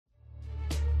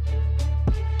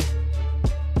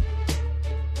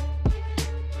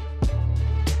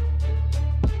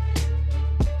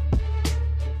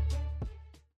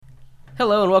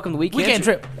Hello and welcome to Weekend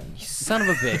Trip. You son of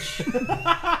a bitch.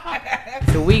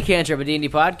 The Weekend Trip, a D&D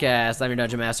podcast. I'm your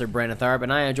Dungeon Master, Brandon Tharp,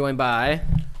 and I am joined by...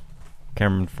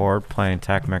 Cameron Ford playing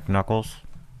Tack McKnuckles.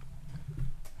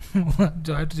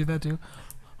 Do I have to do that too?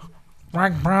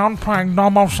 Frank Brown playing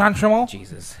Nomo Sensual.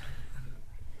 Jesus.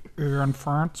 Ian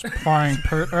France playing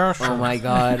Peter. Oh my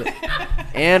god.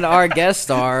 And our guest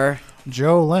star...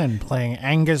 Joe Lynn playing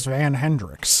Angus Van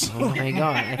Hendricks. Oh my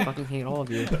god, I fucking hate all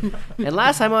of you. And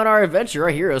last time on our adventure,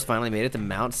 our heroes finally made it to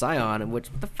Mount Sion,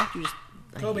 which... What the fuck you just...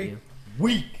 Kobe.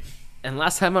 Weak. And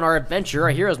last time on our adventure,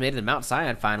 our heroes made it to Mount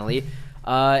Sion finally,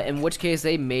 in which case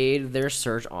they made their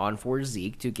search on for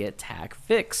Zeke to get Tack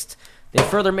fixed. They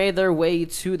further made their way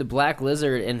to the Black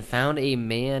Lizard and found a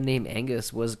man named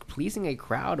Angus was pleasing a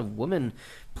crowd of women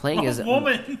playing as...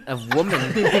 woman. Of women.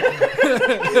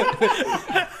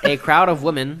 A crowd of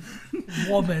women.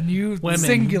 Woman. You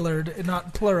singulared,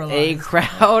 not pluralized. A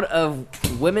crowd of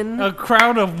women. A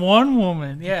crowd of one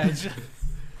woman. Yeah. It's just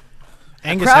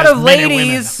Angus crowd has of many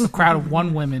ladies. women. a crowd of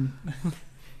one woman.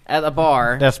 At a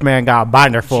bar. This man got a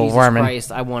binder full Jesus of women.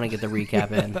 Christ, I want to get the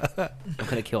recap in. I'm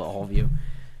going to kill all of you.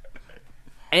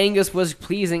 Angus was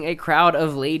pleasing a crowd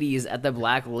of ladies at the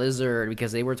Black Lizard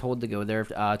because they were told to go there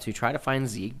to try to find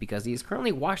Zeke because he's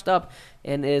currently washed up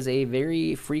and is a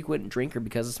very frequent drinker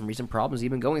because of some recent problems he's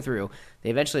been going through.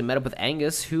 They eventually met up with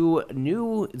Angus, who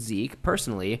knew Zeke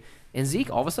personally, and Zeke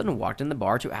all of a sudden walked in the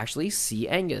bar to actually see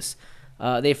Angus.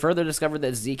 They further discovered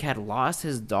that Zeke had lost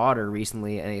his daughter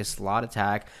recently in a slot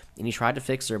attack, and he tried to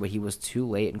fix her, but he was too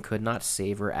late and could not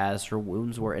save her as her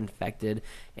wounds were infected,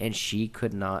 and she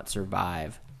could not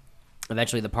survive.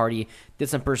 Eventually, the party did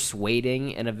some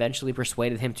persuading and eventually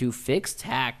persuaded him to fix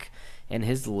Tack and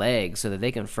his leg so that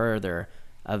they can further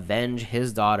avenge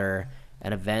his daughter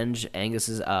and avenge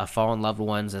Angus's fallen loved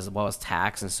ones as well as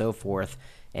Tack's and so forth,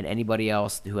 and anybody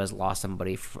else who has lost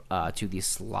somebody to the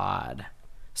slod.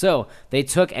 So they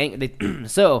took Zeke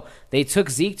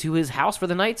to his house for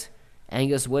the night.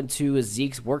 Angus went to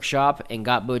Zeke's workshop and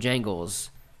got Bojangles,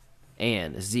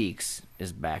 and Zeke's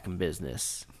is back in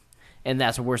business. And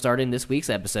that's where we're starting this week's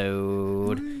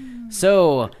episode.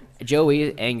 So,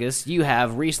 Joey, Angus, you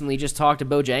have recently just talked to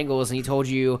Bojangles, and he told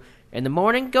you in the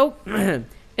morning go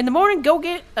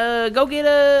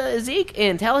get Zeke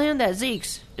and tell him that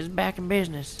Zeke's is back in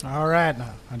business. All right,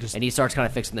 now And he starts kind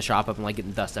of fixing the shop up and like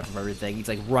getting dust up from everything. He's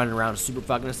like running around super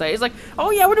fucking excited. He's like,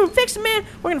 "Oh yeah, we're doing fixing, man.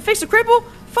 We're gonna fix the cripple.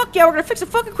 Fuck yeah, we're gonna fix the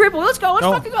fucking cripple. Let's go.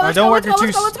 Let's don't work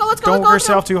go.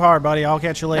 yourself too hard, buddy. I'll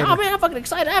catch you later. Oh man, I'm fucking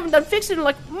excited. I haven't done fixing in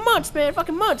like months, man.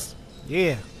 Fucking months.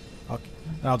 Yeah. Okay.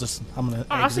 I'm gonna exit.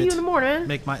 I'll see you in the morning, man.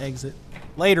 Make my exit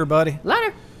later, buddy.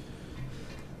 Later.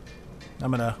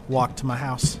 I'm gonna walk to my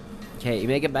house. Okay, you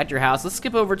make it back to your house. Let's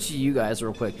skip over to you guys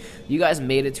real quick. You guys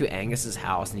made it to Angus's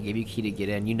house, and he gave you a key to get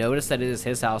in. You notice that it is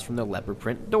his house from the leopard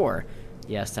print door.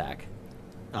 Yes, Tack.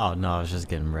 Oh, no, I was just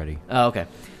getting ready. Oh, okay.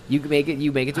 You make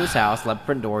it to his house, leopard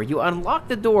print door. You unlock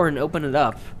the door and open it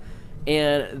up,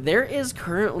 and there is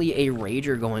currently a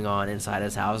rager going on inside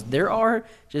his house. There are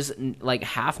just like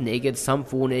half naked, some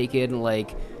full naked, and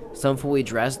like some fully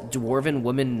dressed dwarven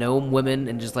women, gnome women,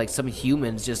 and just like some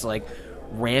humans just like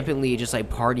rampantly just like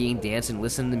partying, dancing,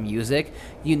 listening to music.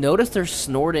 You notice they're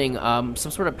snorting some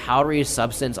sort of powdery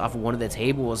substance off of one of the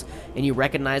tables, and you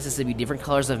recognize this to be different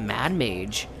colors of Mad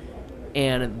Mage,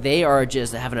 and they are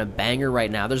just having a banger right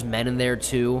now. There's men in there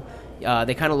too.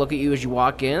 They kind of look at you as you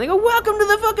walk in. They go, "Welcome to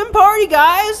the fucking party,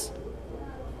 guys."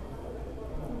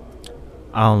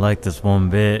 I don't like this one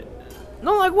bit.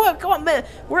 No, like what? Come on, man.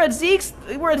 We're at Zeke's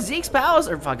palace,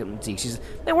 or fucking Zeke's.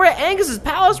 Man, we're at Angus's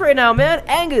palace right now, man.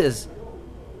 Angus.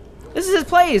 This is his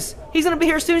place. He's gonna be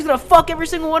here soon. He's gonna fuck every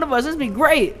single one of us. This is gonna be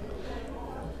great.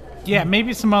 Yeah,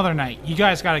 maybe some other night. You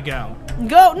guys gotta go.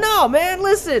 Go? No, man.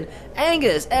 Listen,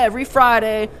 Angus. Every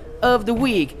Friday of the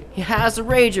week, he has a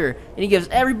rager, and he gives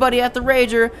everybody at the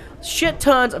rager shit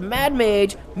tons of Mad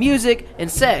Mage, music, and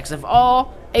sex of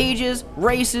all ages,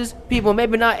 races, people.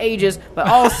 Maybe not ages, but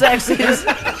all sexes.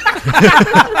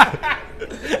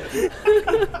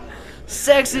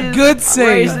 Sexes, Good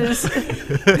save. races.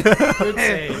 Good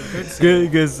save.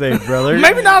 Good save, brother.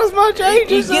 Maybe not as much He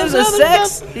ages. gives us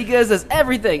sex. He gives us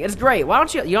everything. It's great. Why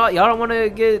don't y'all don't want to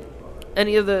get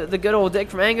any of the good old dick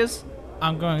from Angus?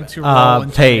 I'm going to roll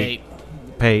intimidate.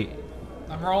 Pay.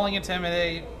 I'm rolling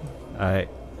intimidate. Alright.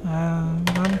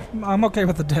 I'm okay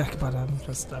with the dick, but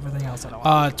just everything else I don't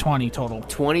want. 20 total.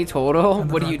 20 total. And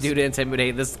the What do you drugs. do to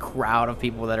intimidate this crowd of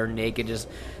people that are naked? Just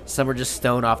some are just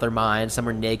stoned off their minds. Some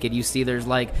are naked. You see, there's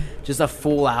like just a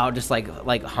full out, just like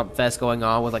hump fest going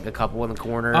on with like a couple in the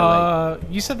corner.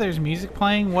 You said there's music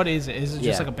playing. What is it? Is it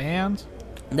just Yeah. like a band?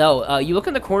 No, you look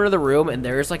in the corner of the room, and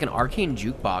there's like an arcane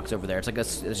jukebox over there. It's like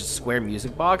it's a square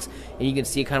music box, and you can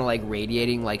see it kind of like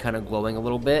radiating, like kind of glowing a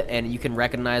little bit, and you can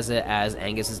recognize it as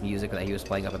Angus's music that he was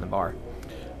playing up in the bar.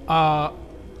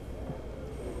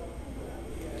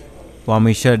 Want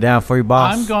me to shut it down for you,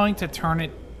 boss? I'm going to turn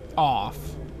it off.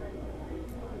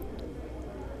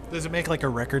 Does it make like a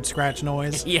record scratch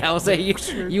noise? Yeah, I'll say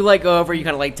you like go over, you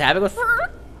kind of like tap it with.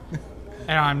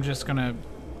 And I'm just gonna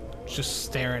just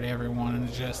stare at everyone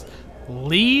and just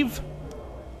leave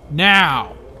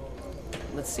now.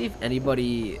 Let's see if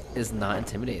anybody is not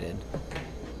intimidated.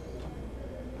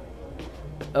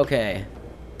 Okay.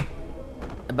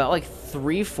 About like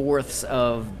 3/4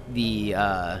 of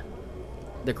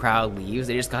the crowd leaves.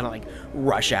 They just kind of like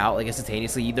rush out like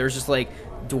instantaneously. There's just like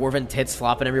dwarven tits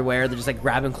flopping everywhere. They're just like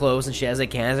grabbing clothes and shit as they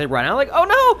can as they run out. Like, oh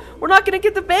no, we're not gonna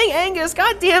get the bang, Angus!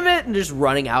 God damn it! And just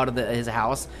running out of his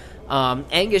house.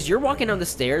 Angus, you're walking down the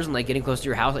stairs and like getting close to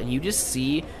your house, and you just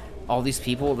see all these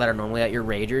people that are normally at your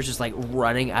ragers just like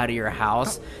running out of your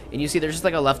house, and you see there's just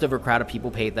like a leftover crowd of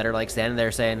people, Pate, that are like standing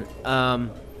there saying,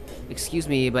 excuse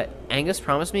me, but Angus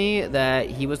promised me that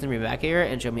he was going to be back here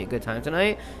and show me a good time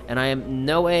tonight, and I am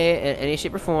no way, in any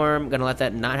shape or form, going to let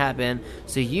that not happen.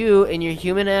 So you and your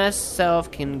human-ass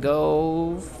self can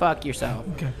go fuck yourself.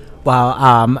 Okay. Well,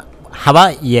 how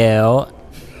about you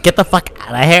get the fuck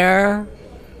out of here,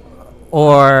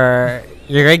 or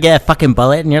you're gonna get a fucking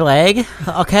bullet in your leg,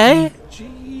 okay?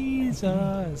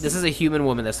 Jesus. This is a human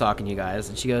woman that's talking to you guys,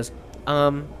 and she goes,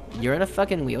 you're in a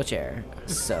fucking wheelchair,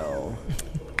 so...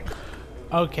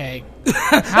 Okay.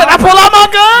 I pull out my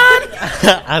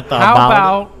gun. I thought How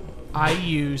about about I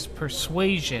use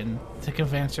persuasion to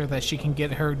convince her that she can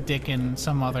get her dick in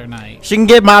some other night? it. She can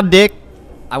get my dick.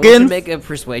 I want you to Skins? make a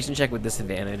persuasion check with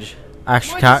disadvantage.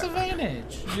 Actually, What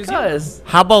disadvantage? Because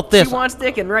how about she this? wants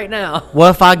Dickin right now. What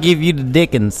if I give you the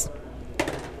Dickens?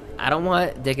 I don't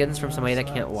want Dickens from somebody that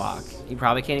can't walk. You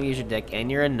probably can't even use your dick,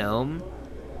 and you're a gnome.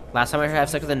 Last time I had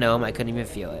sex with a gnome, I couldn't even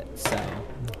feel it, so...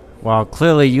 Well,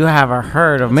 clearly you haven't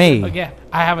heard of me. Oh, yeah,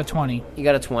 I have a 20. You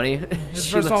got a 20? His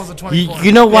She first looks- one was a 24.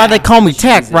 You know why Yeah. they call me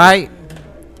Tech, Jesus. right?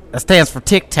 That stands for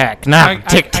Tic Tac, not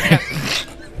Tic Tac.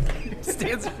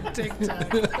 Stands for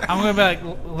TikTok. I'm gonna be like,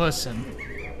 listen,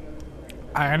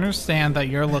 I understand that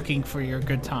you're looking for your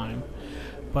good time,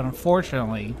 but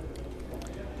unfortunately,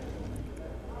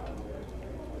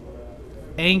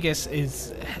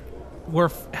 we're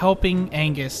helping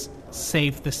Angus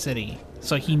save the city,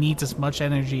 so he needs as much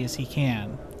energy as he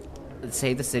can.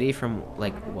 Save the city from,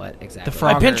 like, what exactly? The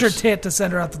frog- I pinch her Froggers. tit to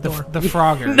send her out the door. The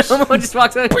Froggers. Nomo just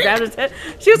walks up and grabs his head.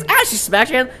 She goes, she smacks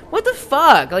her hand. What the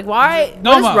fuck? Like, why?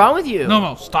 What is wrong with you?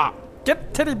 Nomo, stop.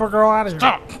 Get Titty Girl out of here.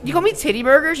 Stop. You call me Titty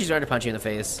Burger? She's trying to punch you in the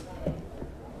face.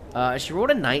 She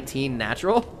rolled a 19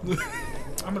 natural.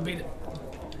 I'm gonna beat it.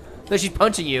 No, she's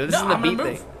punching you. This No, is the I'm beat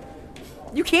gonna thing.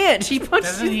 move. You can't. She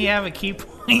punches Doesn't you. he have a key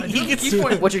point? He gets Key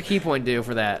point. What's your key point do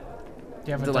for that?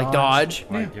 Do you have Is a it like dodge?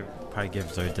 Probably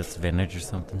gives her a disadvantage or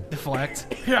something. deflect?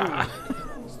 Yeah.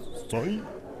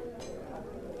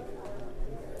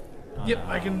 Yep,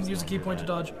 I can use a key point to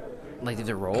dodge. Like, did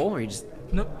it roll, or you just...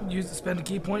 Nope, spend a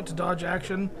key point to dodge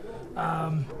action.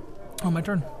 My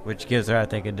turn. Which gives her, I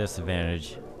think, a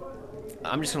disadvantage.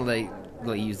 I'm just gonna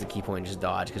let you use the key point and just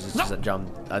dodge, because it's just a jump.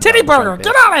 Titty Burger,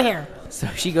 get out of here! So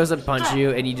she goes to punch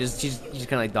you, and you just kind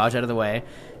of like dodge out of the way.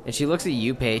 And she looks at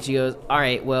you, Paige. She goes, "All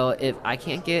right, well, if I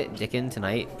can't get Dickin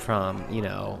tonight from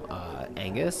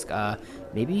Angus,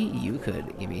 maybe you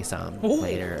could give me some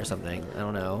later or something. I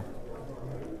don't know."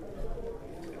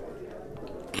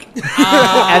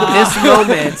 At this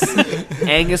moment,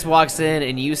 Angus walks in,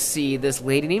 and you see this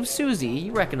lady named Susie.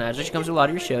 You recognize her. She comes to a lot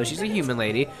of your shows. She's a human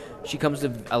lady. She comes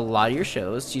to a lot of your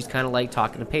shows. She's kind of like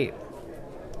talking to Pate.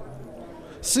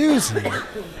 Susie.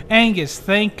 Angus,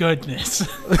 thank goodness.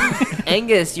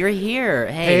 Angus, you're here.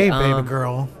 Hey, Hey, baby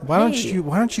girl. Why don't hey.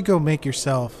 you go make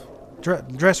yourself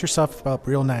dress yourself up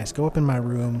real nice? Go up in my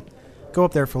room. Go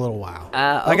up there for a little while.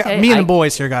 Okay, me and the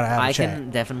boys here gotta have a I chat. can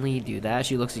definitely do that.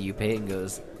 She looks at you, Pate, and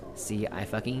goes, "See, I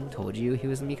fucking told you he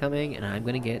was gonna be coming, and I'm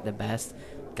gonna get the best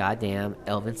goddamn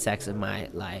elven sex of my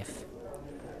life."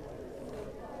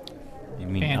 You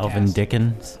mean Fantastic. Elvin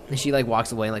Dickens? And she like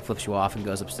walks away and like flips you off and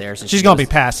goes upstairs. And She's she gonna goes, be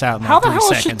passed out in How like the 3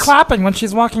 hell is she seconds. clapping when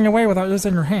she's walking away without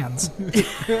using her hands? This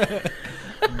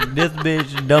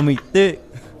bitch dummy thick.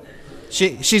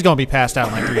 She's gonna be passed out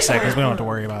in like 3 seconds. We don't have to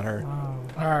worry about her.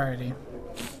 Alrighty.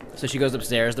 So she goes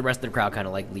upstairs. The rest of the crowd kind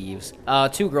of like leaves.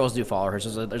 2 girls do follow her.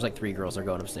 So there's like 3 girls that are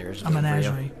going upstairs. just I'm a looking for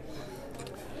you. menagerie.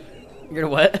 You're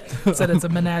gonna what? Said it's a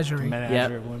menagerie.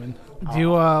 Menagerie of women. Do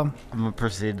you, I'm gonna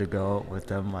proceed to go with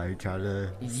them. Like try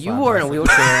to. You are in a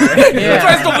wheelchair. He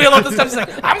tries to wheel up the steps. He's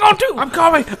like, I'm going to. I'm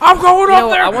coming. I'm going You up know,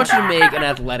 there. I want you to make an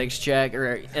athletics check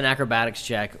or an acrobatics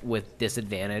check with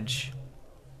disadvantage.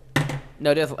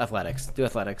 No, do athletics. Do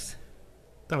athletics.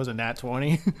 That was a nat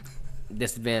 20.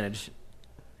 Disadvantage.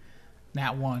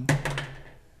 Nat 1.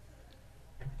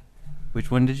 Which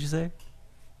one did you say?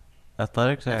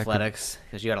 Athletics. Or Athletics,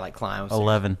 because you gotta like climb. So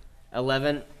 11.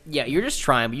 11. Yeah, you're just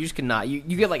trying, but you just cannot. You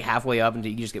get like halfway up and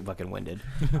you just get fucking winded.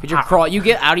 You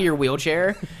get out of your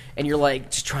wheelchair and you're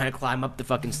like just trying to climb up the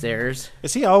fucking stairs.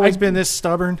 Has he always been this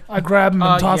stubborn? I grab him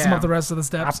and toss him yeah. up the rest of the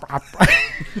steps.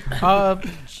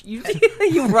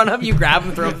 You run up, you grab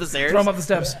him, throw him up the stairs. Throw him up the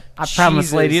steps. I promise,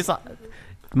 Jesus. ladies.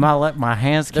 My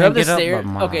hands They're up can't the get up. stairs.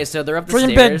 But my, Okay, so they're up the Dream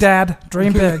stairs. big, Dad.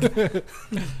 Dream big.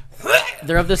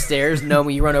 They're up the stairs. No,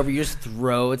 when you run over, you just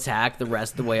throw attack the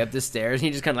rest of the way up the stairs. He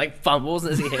just kind of like fumbles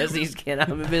as he hits. He can't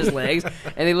move his legs.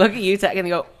 And they look at you, attack, and they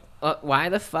go, why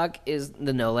the fuck is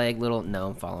the no-leg little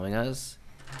gnome following us?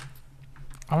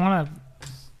 I want to.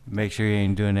 Make sure you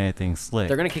ain't doing anything slick.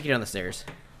 They're going to kick you down the stairs.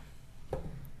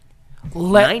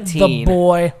 Let 19. the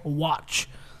boy watch.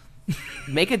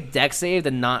 Make a deck save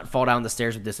to not fall down the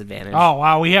stairs with disadvantage. Oh,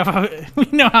 wow. We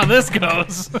know how this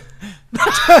goes.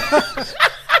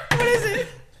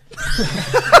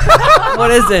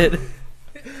 What is it?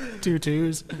 2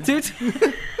 twos.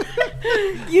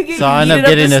 You get So I end yeeted up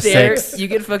getting the a stairs. 6. You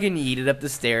get fucking yeeted up the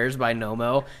stairs by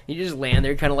Nomo. You just land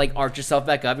there, kind of like arch yourself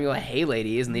back up, and you're like, "Hey,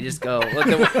 ladies," and they just go.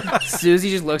 Susie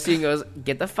just looks at you and goes,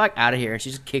 "Get the fuck out of here!" And she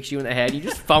just kicks you in the head. You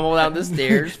just fumble down the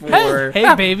stairs for.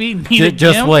 Hey, baby. Need a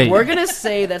Just gym? wait. We're gonna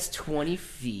say that's 20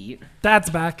 feet Dad's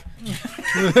back.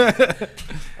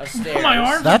 of stairs. My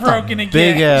arm's That's broken a again.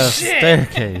 big ass Shit.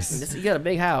 staircase. You got a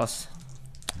big house.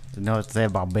 You know what to say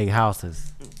about big houses.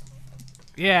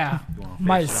 Yeah.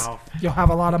 Mice. You'll have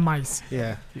a lot of mice.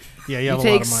 Yeah. Yeah, you You have a lot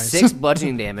take of mice. 6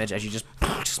 bludgeoning damage as you just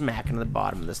smack into the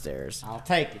bottom of the stairs. I'll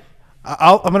take it.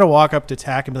 I'm going to walk up to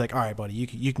Tack and be like, all right, buddy,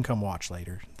 you can come watch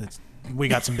later. We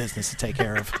got some business to take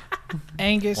care of.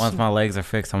 Angus. Once my legs are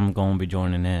fixed, I'm going to be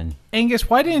joining in. Angus,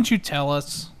 why didn't you tell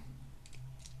us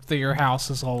that your house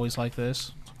is always like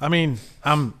this? I mean,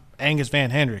 I'm Angus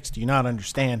Van Hendricks. Do you not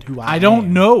understand who I am? I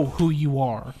don't know who you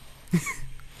are.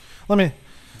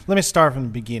 Let me start from the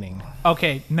beginning.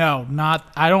 Okay, no, not.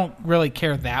 I don't really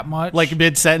care that much. Like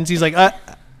mid-sentence, he's like,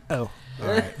 oh.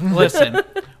 listen,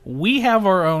 we have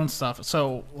our own stuff.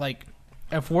 So, like,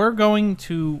 if we're going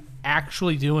to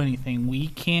actually do anything, we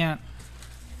can't.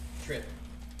 Trip.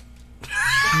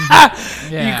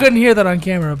 Yeah. You couldn't hear that on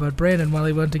camera, but Brandon, while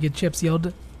he went to get chips,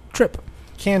 yelled, "Trip."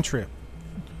 Cantrip.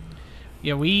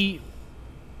 Yeah, we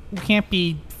can't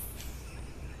be.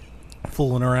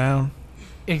 Fooling around.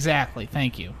 Exactly.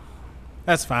 Thank you.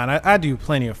 That's fine. I do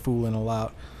plenty of fooling a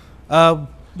lot. Yeah,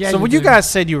 so you when you do. guys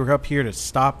said you were up here to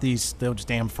stop those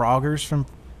damn froggers from...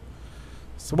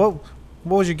 So what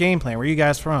was your game plan? Where are you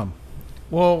guys from?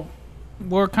 Well,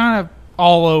 we're kind of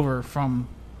all over from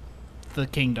the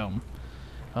kingdom,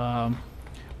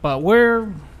 but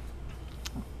we're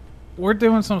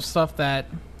doing some stuff that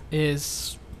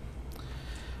is.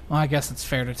 Well, I guess it's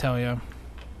fair to tell you.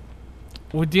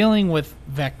 We're dealing with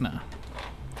Vecna.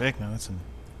 Heck no, that's a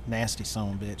nasty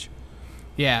son of a bitch.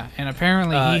 Yeah, and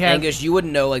apparently he had. Angus, you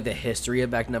wouldn't know like the history of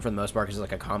Vecna for the most part because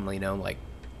it's like a commonly known like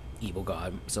evil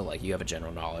god. So like you have a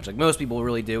general knowledge. Like most people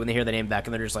really do when they hear the name Vecna,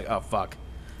 they're just like, oh fuck.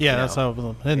 Yeah, You that's know.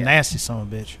 how a nasty son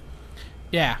of a bitch.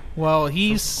 Yeah, well,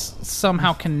 he's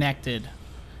somehow connected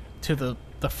to the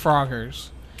Froggers,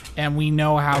 and we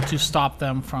know how to stop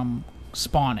them from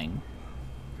spawning.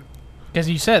 Because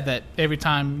you said that every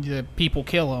time the people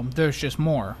kill them, there's just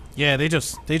more. Yeah, they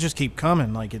just keep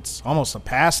coming. Like it's almost a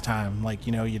pastime. Like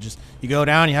you go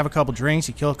down, you have a couple drinks,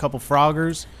 you kill a couple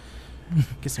froggers,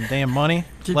 get some damn money.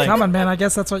 Keep Like, coming, man. I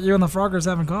guess that's what you and the Froggers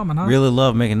have in common, huh? Really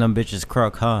love making them bitches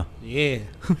croak, huh? Yeah.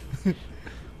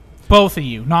 Both of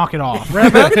you, knock it off. All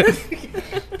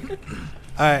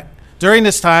right. During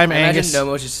this time, I imagine Angus,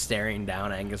 Nomo's just staring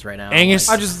down Angus right now. Angus-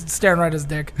 Like, I'm just staring right at his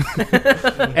dick.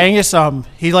 Angus,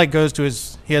 he like goes to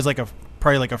his. He has like a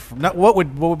probably like a. Not, what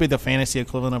would be the fantasy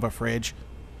equivalent of a fridge?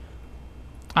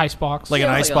 Icebox. Like Yeah,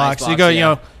 an like ice an box. ice You box, go,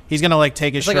 yeah. he's gonna like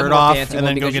take his it's like a shirt more off fancy and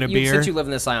one then go because get a Since beer. you live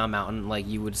in the Scion Mountain, like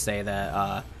you would say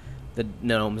that the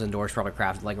gnomes and dwarves probably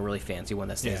crafted like a really fancy one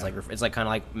that stays Yeah. like it's like kind of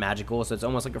like magical, so it's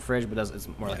almost like a fridge, but it's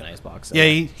more like an ice box. So. Yeah,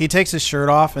 he takes his shirt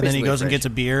off and then he Basically a goes and fridge. gets a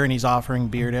beer and he's offering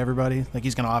beer to everybody. Like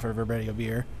he's gonna offer everybody a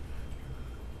beer.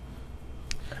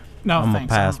 No, I'm a thanks.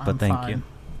 pass, I'm but thank fine.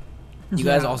 you. You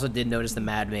guys also did notice the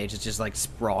Mad Mage is just like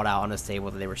sprawled out on his table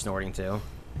that they were snorting to.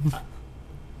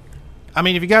 I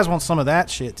mean, if you guys want some of that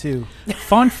shit too.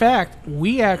 Fun fact: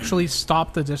 we actually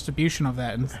stopped the distribution of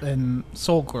that in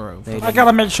Soul Grove. They I didn't.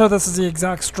 gotta make sure this is the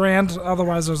exact strand,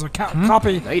 otherwise there's a copy. No,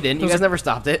 you didn't. You There's guys never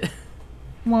stopped it.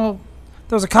 Well,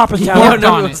 There's a copycat. Yeah, We're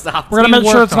no, one it. stopped. gonna We make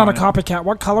sure it's worked not a on copycat.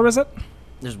 What color is it?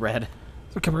 There's red.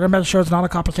 Okay, we're gonna make sure it's not a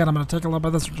copycat. I'm gonna take a little bit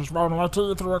of this and just roll it right to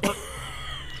you through real quick.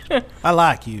 I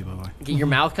like you, boy. Okay, your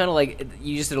mouth kind of like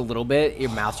you just did a little bit. Your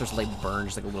mouth starts to like burn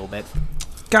just like a little bit.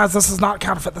 Guys, this is not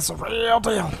counterfeit. This is a real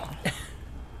deal.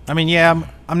 I mean, yeah,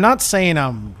 I'm not saying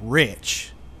I'm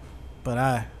rich, but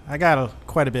I got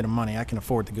quite a bit of money. I can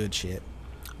afford the good shit.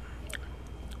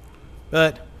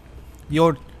 But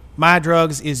my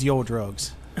drugs is your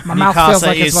drugs. My mouth feels Mikasa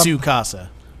like it's is what, su casa.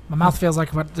 my mouth feels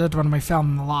like what it did when we fell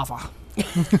in the lava.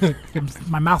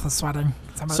 My mouth is sweating.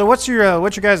 So what's your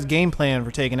guys' game plan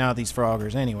for taking out these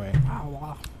froggers anyway? Oh,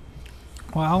 wow.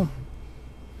 well,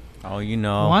 Oh, you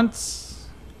know.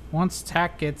 once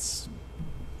Tack gets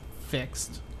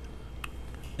fixed,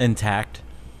 Intact.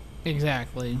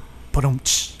 exactly.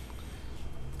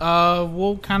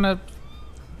 We'll kind of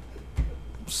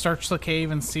search the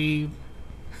cave and see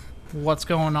what's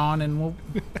going on, and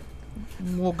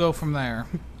we'll go from there.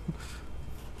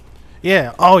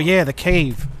 Yeah. Oh yeah, the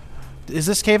cave. Does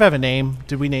this cave have a name?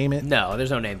 Did we name it? No,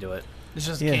 there's no name to it. It's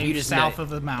just Yeah. cave You just south know- of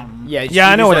the mountain. Yeah, Yeah,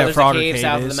 I know where that there's Frogger a cave Cave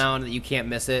south of is. the mountain that you can't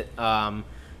miss it.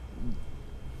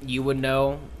 You would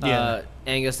know, Yeah.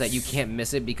 Angus, that you can't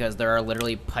miss it because there are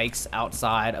literally pikes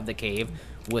outside of the cave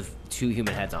with 2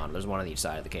 human heads on. There's one on each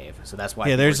side of the cave, so that's why.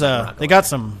 Yeah, people there's say we're not they going got there.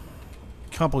 some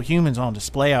couple humans on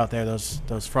display out there. Those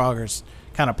froggers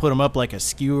kind of put them up like a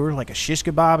skewer, like a shish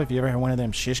kebab. If you ever had one of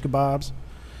them shish kebabs,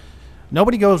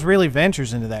 nobody really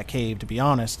ventures into that cave. To be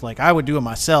honest, like I would do it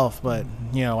myself, but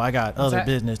I got other that-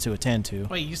 business to attend to.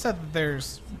 Wait, you said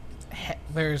that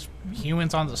there's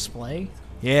humans on display?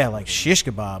 Yeah, like shish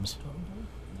kebabs.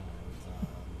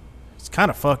 It's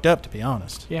kind of fucked up, to be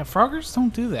honest. Yeah, froggers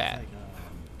don't do that.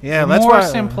 Yeah, They're that's more why.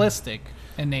 simplistic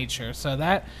in nature, so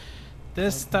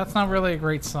that's not really a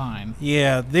great sign.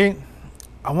 Yeah,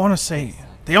 I want to say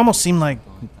they almost seem like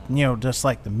just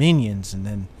like the minions, and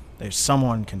then there's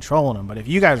someone controlling them. But if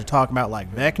you guys are talking about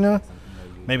like Vecna,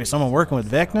 maybe someone working with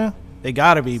Vecna, they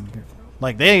gotta be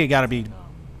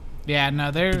Yeah, no,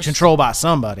 there's controlled by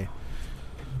somebody.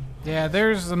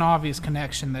 there's an obvious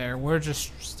connection there. We're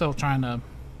just still trying to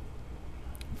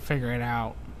figure it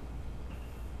out.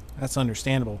 That's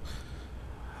understandable.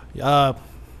 I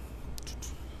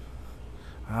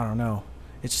don't know.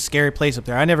 It's a scary place up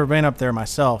there. I never been up there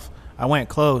myself. I went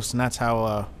close, and that's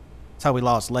how we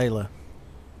lost Layla.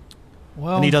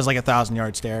 Well, And he does like a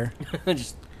 1,000-yard stare.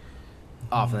 just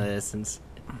off in the distance.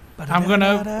 I'm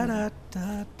gonna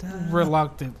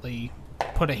reluctantly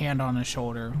put a hand on his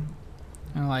shoulder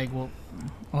and well,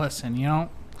 listen, you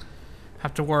don't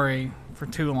have to worry for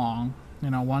too long.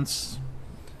 Once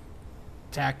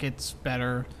Tack gets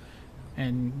better,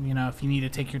 and if you need to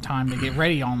take your time to get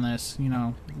ready on this,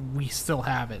 we still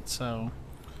have it. So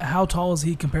How tall is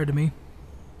he compared to me?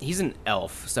 He's an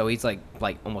elf, so he's like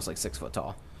almost like 6 foot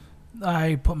tall.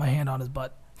 I put my hand on his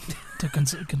butt to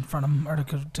confront him, or to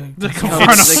confront him. To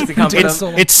comfort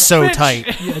him. It's so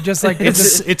tight. Yeah, just like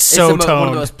It's It's so one of the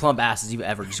toned. most plump asses you've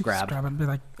ever just just grabbed. grab it and be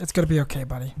like, "It's gonna be okay,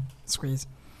 buddy." Squeeze.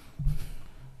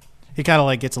 He kind of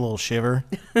like gets a little shiver.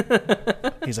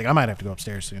 He's like, I might have to go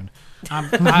upstairs soon.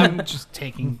 I'm just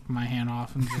taking my hand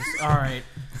off and just all right.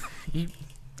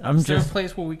 I'm Is there a just.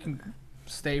 place where we can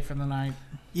stay for the night?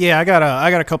 Yeah, I got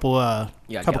a couple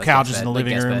Yeah, couple like couches guest in the bed- like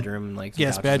living guest room. bedroom, like some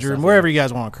Yes, couches and bedroom, stuff, wherever yeah. you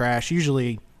guys want to crash.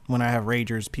 Usually when I have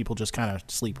ragers, people just kind of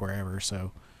sleep wherever.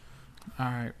 So All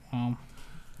right. Well,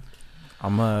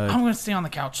 I'm I'm gonna stay on the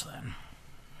couch then.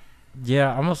 Yeah,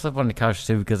 I'm gonna sleep on the couch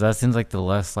too because that seems like the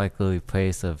less likely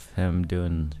place of him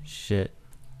doing shit.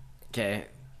 Okay.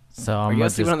 So Are I'm you gonna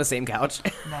guys sleeping just. on the same couch?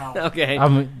 No. Okay.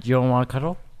 You don't want to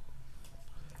cuddle?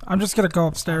 I'm just gonna go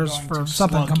upstairs I'm for going to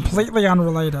something slug you. completely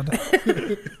unrelated,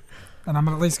 and I'm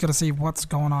at least gonna see what's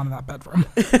going on in that bedroom.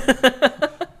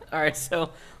 All right,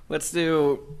 so let's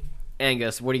do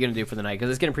Angus. What are you gonna do for the night? Because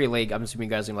it's getting pretty late. I'm assuming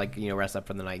you guys are gonna rest up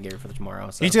for the night and get ready for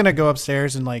tomorrow. So. he's gonna go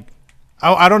upstairs and like,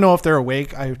 I don't know if they're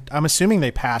awake. I'm assuming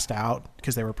they passed out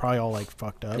because they were probably all like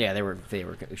fucked up. Yeah, they were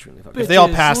extremely fucked If up. they all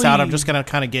Bitches, pass out, I'm leave. just gonna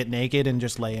kind of get naked and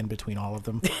just lay in between all of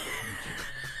them.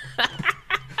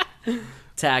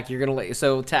 Tack, you're gonna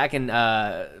so Tack and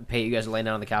Pay, you guys are laying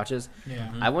down on the couches.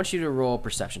 Yeah. I want you to roll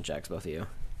perception checks, both of you.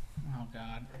 Oh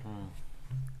God.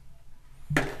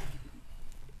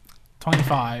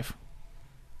 25.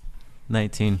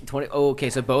 19. 20. Oh, okay.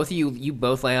 So both of you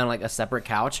both lay on like a separate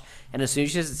couch, and as soon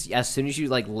as you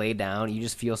like lay down, you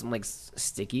just feel something like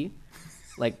sticky,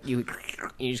 like you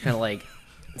just kind of like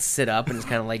sit up and just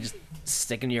kind of like just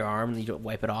stick into your arm and you don't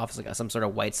wipe it off. It's like some sort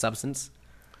of white substance.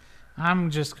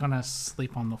 I'm just gonna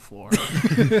sleep on the floor.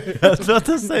 I was about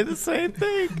to say the same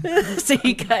thing.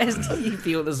 So you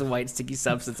feel this white sticky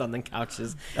substance on the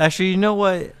couches. Actually, you know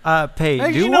what? Pay.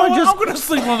 Hey, do you you know want what? just I'm gonna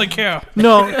sleep on the couch.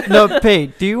 no, Pay.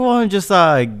 Do you want to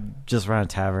just run a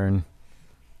tavern?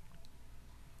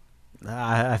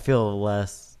 I feel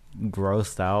less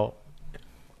grossed out.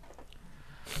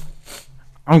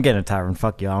 I'm getting a tavern.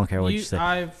 Fuck you. I don't care what you say.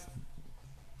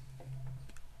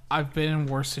 I've been in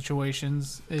worse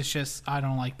situations. It's just I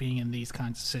don't like being in these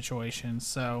kinds of situations.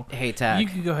 So Hey, Tack, you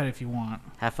can go ahead if you want.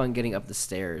 have fun getting up the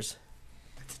stairs.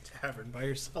 Tavern by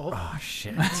yourself. Oh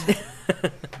shit.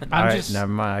 I'm All right, just, never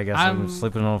mind. I guess I'm I'm-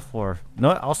 sleeping on the floor.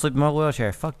 No, I'll sleep in my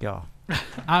wheelchair. Fuck y'all.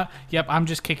 yep, I'm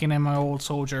just kicking in my old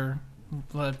soldier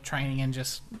training and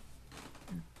just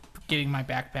getting my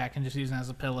backpack and just using it as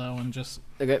a pillow and just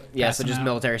Okay, yeah, so Passing just out.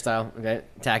 military style. Okay,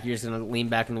 Tack, you're just gonna lean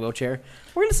back in the wheelchair.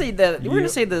 We're gonna say the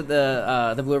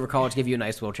Blue River College give you a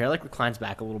nice wheelchair, like reclines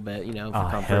back a little bit, for Oh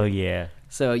comfort. hell yeah.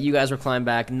 So you guys recline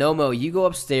back. Nomo, you go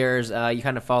upstairs. You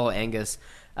kind of follow Angus.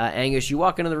 Angus, you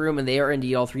walk into the room, and they are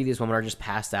indeed all three of these women are just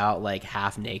passed out, like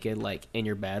half naked, like in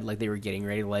your bed, like they were getting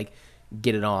ready to like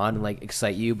get it on, and, like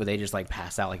excite you, but they just like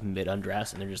passed out like mid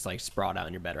undress, and they're just like sprawled out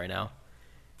in your bed right now.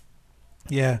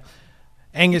 Yeah.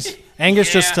 Angus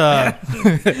just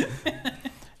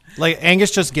like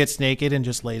Angus just gets naked and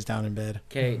just lays down in bed.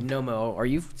 Okay, Nomo, are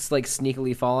you like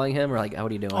sneakily following him, or like what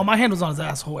are you doing? Oh, my hand was on his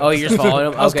asshole. Oh, you're just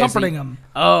following him. I was Okay, comforting so him.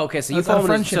 Oh, okay. So you That's our follow him.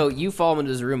 friendship. So you follow him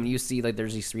into his room, and you see like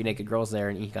there's these three naked girls there,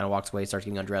 and he kind of walks away, starts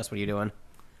getting undressed. What are you doing?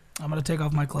 I'm gonna take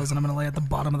off my clothes and I'm gonna lay at the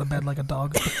bottom of the bed like a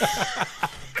dog.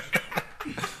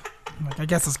 Like, I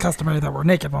guess it's customary that we're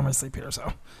naked when we sleep here.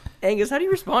 So Angus, how do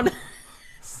you respond?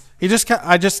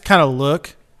 I just kind of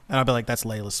look and I'll be like, "That's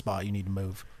Layla's spot. You need to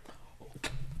move."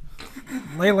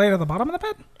 lay at the bottom of the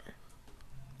bed.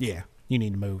 Yeah, you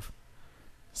need to move.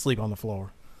 Sleep on the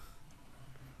floor.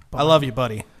 I love you,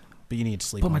 buddy, but you need to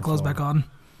sleep. Put on my the clothes floor. back on.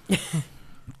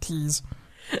 Tease.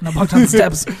 And I walk down the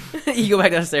steps You go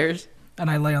back downstairs. and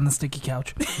I lay on the sticky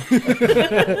couch.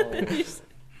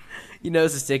 You know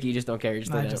it's sticky. You just don't care. You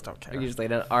just I lay down. just don't care. You just lay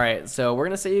down. All right. So we're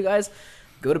gonna say you guys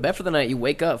go to bed for the night. You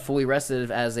wake up fully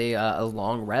rested as a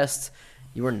long rest.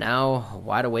 You are now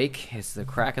wide awake. It's the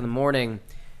crack in the morning,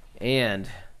 and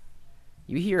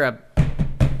you hear a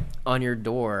on your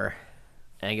door,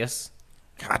 Angus.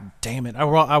 God damn it! I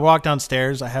walk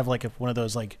downstairs. I have like one of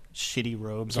those like shitty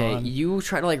robes Okay, on. you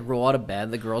try to like roll out of bed.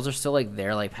 The girls are still like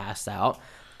there, like passed out.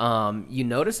 You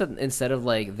notice that instead of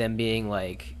like them being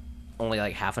like only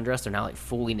like half undressed, they're now like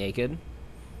fully naked.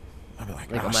 I'll be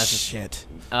like, like, "Oh imagine- shit!"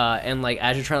 And like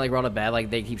as you're trying to like roll out of bed,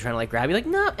 like they keep trying to like grab you, like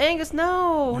no, Angus,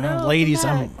 no, no, ladies,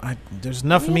 come back. there's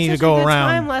enough of We me had to such a go good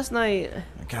Time around. last night.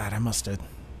 God, I must have.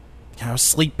 I was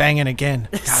sleep banging again.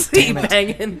 God Sleep damn it!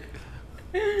 hanging.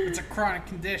 it's a chronic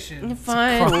condition.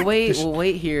 Fine, we'll wait. We'll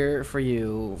wait here for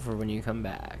you for when you come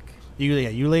back.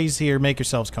 You ladies here, make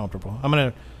yourselves comfortable. I'm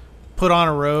gonna put on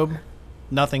a robe,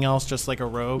 nothing else, just like a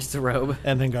robe, Just a robe.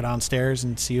 and then go downstairs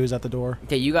and see who's at the door.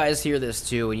 Okay, you guys hear this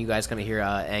too, and you guys kind of hear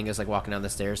Angus like walking down the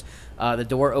stairs. The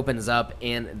door opens up,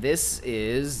 and this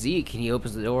is Zeke, and he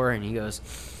opens the door, and he goes,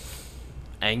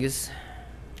 "Angus,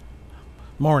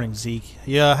 Morning, Zeke.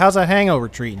 Yeah, how's that hangover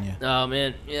treating you? oh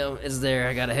man, it's there.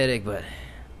 I got a headache, but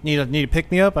Need to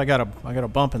pick me up? I got a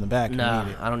bump in the back. nah, You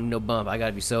need it. I don't need no bump. I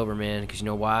gotta be sober, man, because you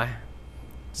know why?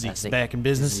 Zeke's think back in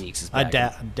business. Zeke's I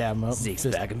back dab him up. Zeke's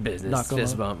Fist- back in business. knock him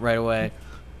Fist up. bump right away.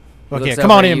 He Okay, looks come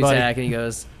over on at in, you, buddy. Zach, and he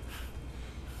goes,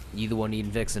 "You the one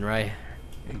needing fixing, right?"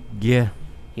 Yeah.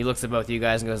 He looks at both of you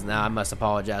guys and goes, "Nah, I must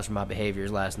apologize for my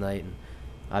behaviors last night. And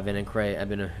I've been in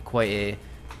quite a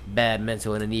bad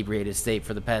mental and inebriated state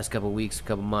for the past couple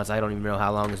months. I don't even know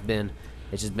how long it's been.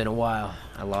 It's just been a while.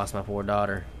 I lost my poor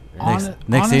daughter." And-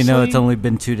 Next thing you know, it's honestly- only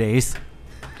been 2 days.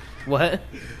 What?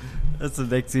 That's the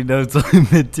next thing you know, it's only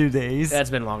been 2 days. That's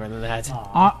been longer than that.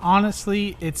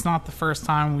 Honestly, it's not the first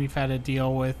time we've had to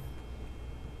deal with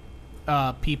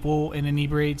people in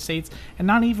inebriated states, and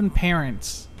not even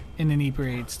parents in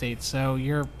inebriated states. So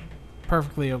you're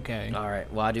perfectly okay. All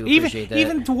right. Well, I do Even appreciate that.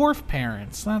 even dwarf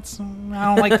parents. I don't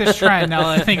like this trend. Now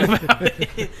that I think about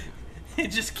it, it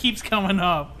just keeps coming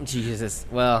up. Jesus.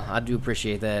 Well, I do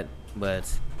appreciate that,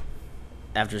 but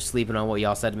after sleeping on what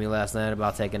y'all said to me last night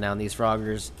about taking down these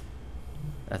froggers,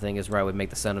 I think it's right we make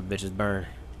the son of bitches burn.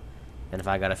 And if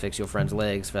I gotta fix your friend's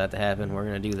legs for that to happen, we're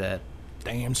gonna do that.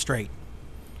 Damn straight.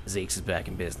 Zeke's is back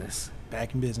in business.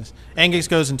 Back in business. Angus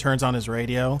goes and turns on his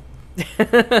radio. And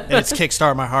it's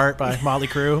 "Kickstart My Heart" by Motley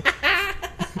Crue.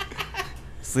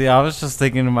 See, I was just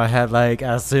thinking in my head, like,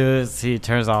 as soon as he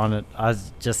turns on it, I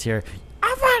just hear,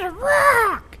 "I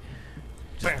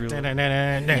Just real-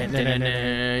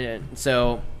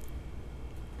 So,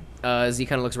 Z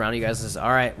kind of looks around at you guys and says, all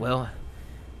right, well,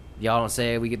 y'all don't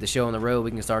say we get the show on the road.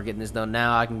 We can start getting this done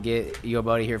now. I can get your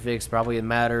buddy here fixed probably in a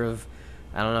matter of,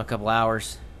 I don't know, a couple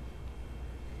hours.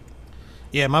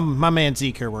 Yeah, my man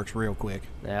Zeke here works real quick.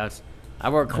 Yeah, I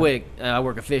work quick. I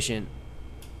work efficient.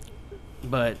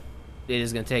 But it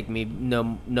is going to take me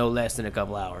no less than a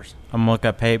couple hours. I'm gonna look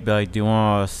at Pate, be like, do you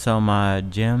want to sell my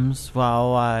gems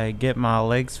while I get my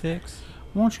legs fixed?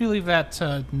 Won't you leave that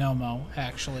to Nomo,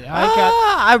 actually?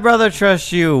 I'd rather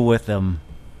trust you with them.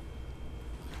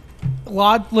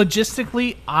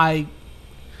 Logistically, I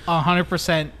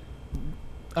 100%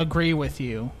 agree with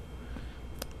you.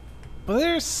 But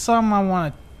there's some I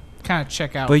want to kind of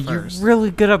check out But first. you're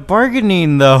really good at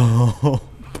bargaining, though.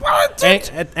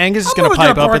 Angus is I'm going to really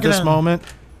pipe good at up at this bargaining. moment.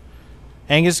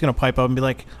 Angus is going to pipe up and be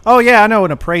like, "Oh yeah, I know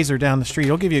an appraiser down the street.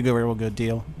 He'll give you a real good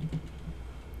deal."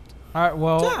 All right,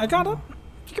 well, Yeah, I got it.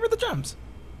 Give me the gems.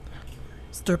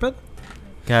 Stupid.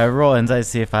 Can I roll insight,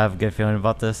 see if I have a good feeling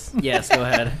about this? Yes, go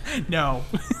ahead. no.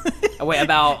 Oh, wait,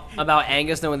 about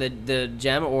Angus knowing the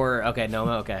gem or... Okay, no,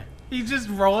 okay. You just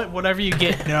roll it, whatever you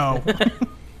get. No.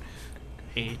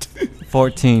 8.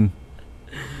 14.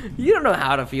 You don't know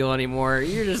how to feel anymore.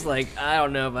 You're just like, I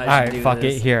don't know if I should Alright, do fuck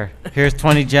this. it. Here's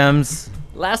 20 gems.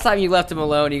 Last time you left him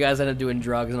alone, you guys ended up doing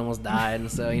drugs and almost died, and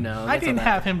so, you know. I that's didn't all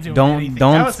that. have him doing Don't- anything.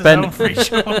 don't that was spend- his own free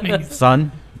showings.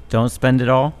 Son, don't spend it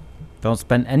all. Don't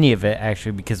spend any of it,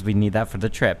 actually, because we need that for the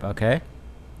trip, okay?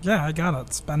 Yeah, I got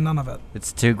it. Spend none of it.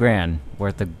 It's $2,000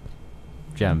 worth of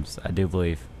gems, I do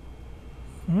believe.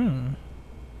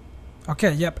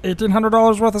 Okay, yep.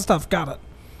 $1,800 worth of stuff. Got it.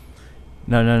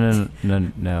 No.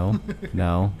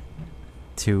 No.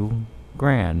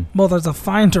 $2,000. Well, there's a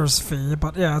finder's fee,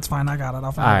 but yeah, it's fine. I got it.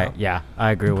 I'll find it Alright, out. yeah,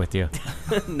 I agree with you.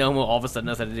 No more all of a sudden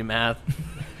knows how to do math.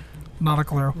 Not a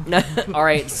clue. All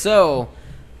right, so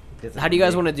how do you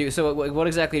guys want to do? So what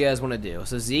exactly do you guys want to do?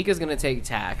 So Zeke is going to take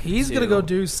Tack. He's to- gonna go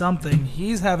do something.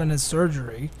 He's having his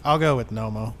surgery. I'll go with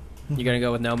Nomo. You're going to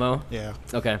go with Nomo? Yeah,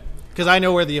 Okay. because I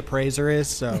know where the appraiser is.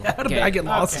 So How did Okay. I get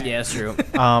lost? Yeah, that's true.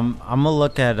 I'm gonna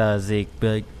look at Zeke, be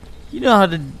like, you know how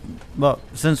to. Well,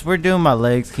 since we're doing my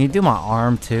legs, can you do my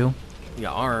arm too?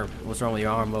 Your arm. What's wrong with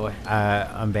your arm, boy?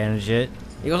 Unbandage it.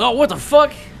 He goes, oh, what the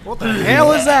fuck? what the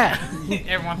hell is that?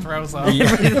 Everyone throws up.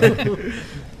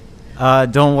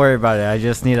 Don't worry about it. I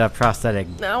just need a prosthetic.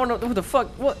 I don't know what the fuck.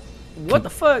 What the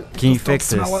fuck? Can you Don't fix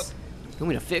smell this? it. You want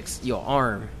me to fix your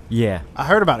arm? Yeah. I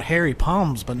heard about hairy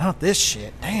palms, but not this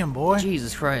shit. Damn, boy.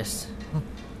 Jesus Christ.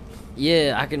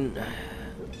 Yeah, I can.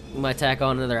 We might tack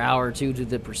on another hour or two to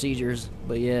the procedures,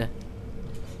 but yeah,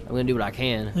 I'm gonna do what I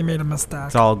can. He made a mistake.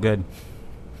 It's all good.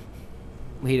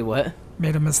 He did what?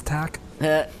 Made a mistake.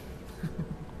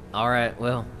 All right.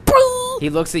 Well, he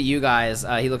looks at you guys.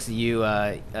 He looks at you,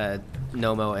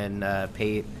 Nomo and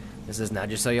Pate. This is now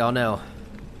just so y'all know.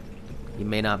 He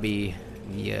may not be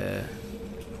the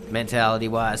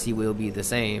mentality-wise. He will be the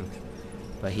same,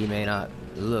 but he may not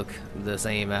look the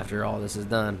same after all this is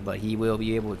done. But he will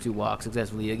be able to walk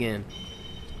successfully again.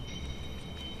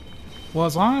 Well,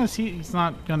 as long as he's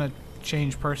not going to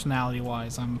change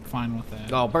personality-wise, I'm fine with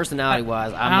that. Oh,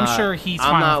 personality-wise, I'm not, sure he's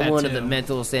I'm fine not with that one of the too.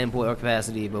 mental standpoint or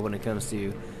capacity, but when it comes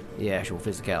to the actual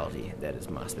physicality, that is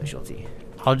my specialty.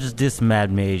 I'll just do some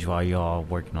Mad Mage while y'all are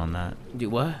working on that. Do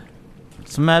what?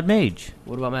 Some Mad Mage.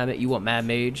 What about Mad Mage? You want Mad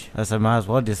Mage? I said, might as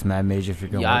well do some Mad Mage if you're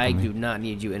going to Yeah, work I on me. do not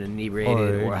need you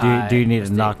inebriated or Or high. do you need to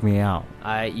state. knock me out?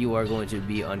 You are going to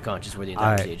be unconscious for the entire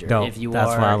Alright, procedure. dope. If you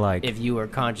That's are, what I like. If you are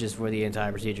conscious for the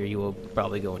entire procedure, you will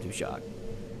probably go into shock.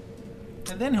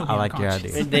 And then he'll be I like your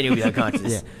unconscious. idea. And then you'll be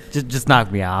unconscious. Yeah, just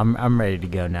knock me out. I'm ready to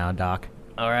go now, Doc.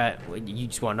 All right. Wait, you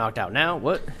just want knocked out now?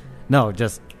 What? No,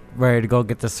 just ready to go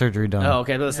get the surgery done. Oh,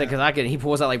 okay. Let's say because I could. He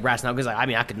pulls out like brass knuckles. Like, I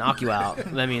mean, I could knock you out.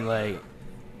 I mean, like.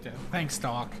 Yeah, thanks,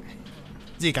 Doc.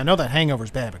 Zeke, I know that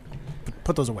hangover's bad, but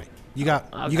put those away. You got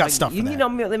stuff for You that.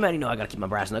 know, they might know I gotta keep my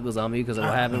brass knuckles on me because of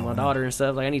what happened with my daughter and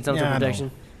stuff. Like, I need some sort Yeah, of I know.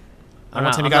 protection.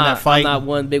 Every time you got in that fight, I'm not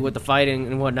one big with the fighting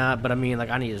and whatnot, but I mean, like,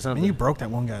 I needed something. and you broke that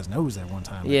one guy's nose that one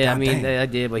time. Yeah, I God mean, damn. I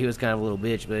did, but he was kind of a little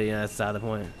bitch. But yeah, that's beside the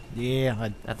point. Yeah,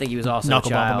 I think he was also a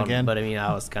Knuckle bump him child, again. but I mean,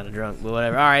 I was kind of drunk. But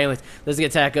whatever. All right, anyways, let's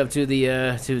get Tack up to the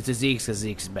to Zeke's because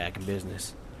Zeke's back in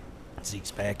business. Zeke's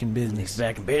back in Zeke's business.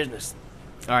 back in business.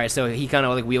 All right, so he kind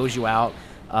of like wheels you out.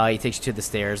 He takes you to the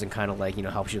stairs and kind of like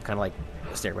helps you kind of like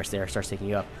stair by stair, starts taking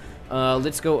you up.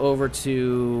 Let's go over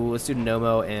to let's do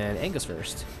Nomo and Angus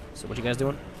first. So what you guys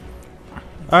doing?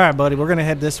 All right, buddy, we're gonna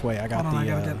head this way. I got Hold on,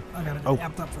 the. I gotta get oh.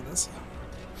 amped up for this.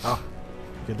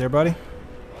 Good there, buddy.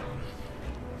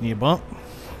 Need a bump?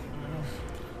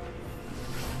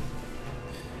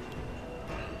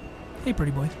 Hey,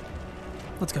 pretty boy.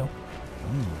 Let's go.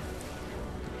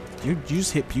 You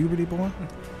just hit puberty, boy?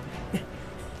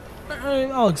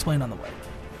 I'll explain on the way.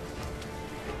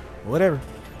 Whatever.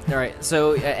 All right,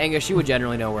 so Angus, you would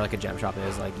generally know where like a gem shop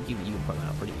is. Like you can point them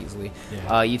out pretty easily.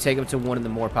 Yeah. You take them to one of the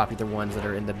more popular ones that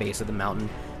are in the base of the mountain,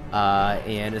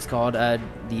 and it's called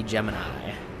the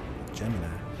Gemini. Gemini.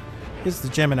 It's the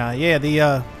Gemini.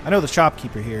 Yeah, I know the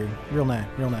shopkeeper here. Real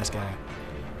nice guy.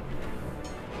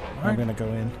 I'm right. gonna go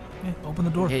in. Yeah, open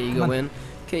the door. Okay, you Come go on. in.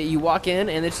 Okay, you walk in,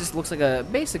 and it just looks like a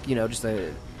basic, just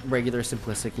a regular,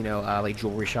 simplistic, like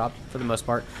jewelry shop for the most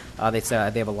part. They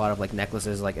have a lot of like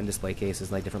necklaces, like in display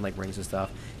cases, like different like rings and stuff.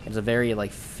 And it's a very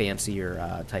like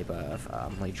fancier type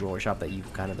of like jewelry shop that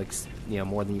you've kind of like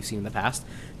more than you've seen in the past.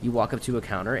 You walk up to a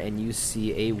counter, and you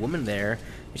see a woman there.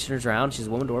 She turns around. She's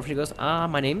a woman dwarf. She goes,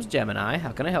 "My name's Gemini.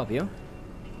 How can I help you?"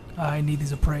 I need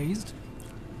these appraised.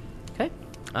 Okay.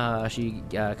 She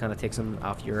kind of takes them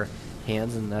off your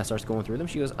hands and starts going through them.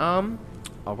 She goes,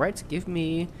 all right, give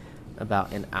me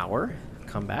about an hour.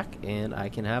 Come back, and I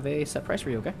can have a set price for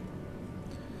you, okay?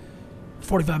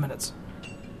 45 minutes.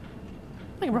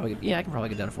 I can probably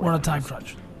get done for We're on a time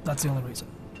crunch. That's the only reason.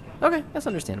 Okay, that's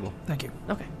understandable. Thank you.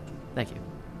 Okay, thank you.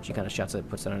 She kind of shuts it,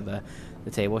 puts it under the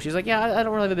table. She's like, yeah, I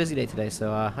don't really have a busy day today,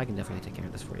 so I can definitely take care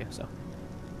of this for you. So,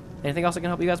 anything else I can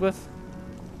help you guys with?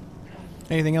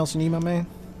 Anything else you need, my man?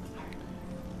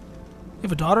 You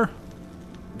have a daughter?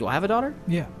 Do I have a daughter?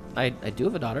 Yeah. I do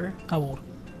have a daughter. How old?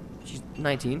 She's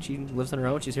 19. She lives on her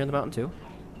own. She's here in the mountain too.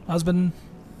 Husband?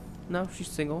 No, she's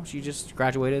single. She just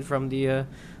graduated from the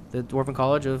Dwarven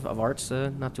College of Arts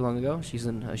not too long ago. She was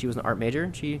an art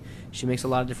major. She makes a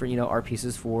lot of different art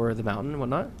pieces for the mountain and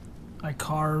whatnot. I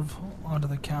carve onto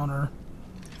the counter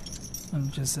and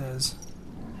it just says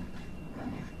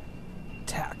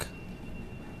tack.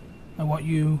 I want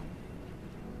you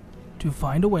to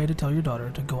find a way to tell your daughter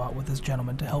to go out with this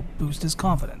gentleman to help boost his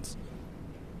confidence.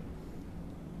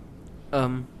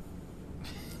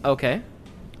 Okay.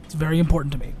 It's very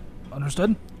important to me.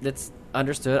 Understood? That's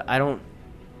understood. I don't.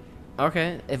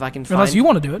 Okay, if I can find. Unless you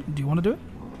want to do it. Do you want to do it?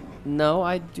 No,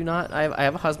 I do not. I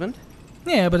have a husband.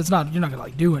 Yeah, but it's not. You're not gonna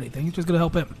do anything. You're just gonna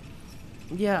help him.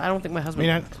 Yeah, I don't think my I husband.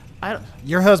 mean, I don't.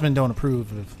 your husband don't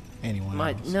approve of anyone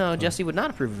else. No, so. Jesse would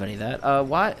not approve of any of that.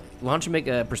 Why don't you make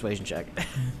a persuasion check?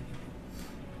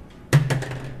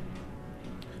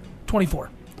 24.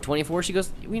 24. She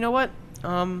goes. You know what?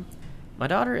 My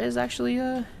daughter is actually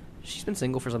she's been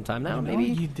single for some time now. Maybe.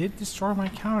 You did destroy my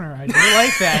counter. I do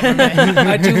like that.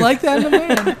 I do like that in a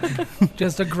man.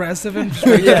 Just aggressive and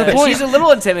straight to the Yeah, point. she's a little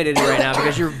intimidated right now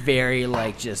because you're very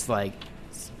just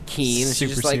keen. She's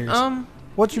Super just like, serious.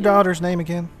 What's your daughter's name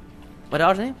again? my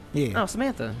daughter's name? Yeah. Oh,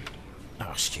 Samantha.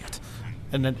 Oh, shit.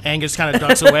 And then Angus kind of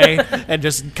ducks away and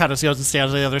just kind of goes and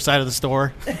stands on the other side of the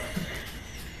store.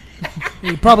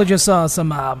 He probably just saw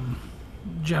some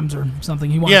gems or something.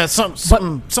 He wanted. Yeah, some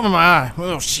of my eye.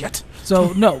 Oh, shit.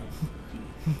 So no,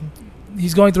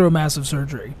 he's going through a massive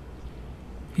surgery.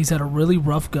 He's had a really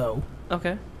rough go.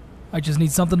 Okay. I just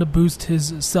need something to boost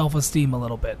his self-esteem a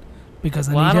little bit because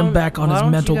I Why need him don't- back on why his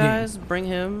don't mental you game. guys bring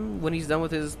him when he's done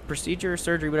with his procedure,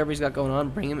 surgery, whatever he's got going on.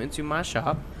 Bring him into my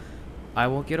shop. I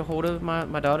will get a hold of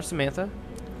my daughter Samantha.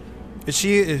 Is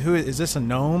she, who is this, a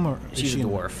gnome? Or is She's a she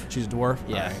dwarf. She's a dwarf?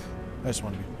 Yeah. All right. I just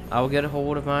want to be. I will get a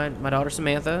hold of my daughter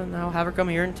Samantha, and I'll have her come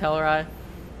here and tell her I,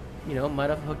 might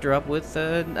have hooked her up with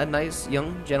a nice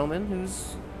young gentleman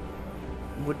who's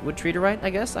would treat her right. I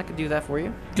guess I could do that for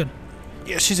you. Good.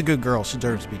 Yeah, she's a good girl. She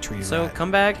deserves to be treated So right. come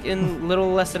back in a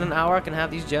little less than an hour. I can have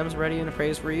these gems ready and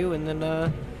appraised for you, and then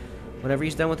whenever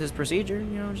he's done with his procedure,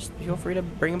 just feel free to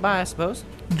bring him by. I suppose.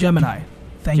 Gemini.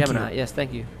 Thank Gemini, you. yes,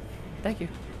 thank you. Thank you.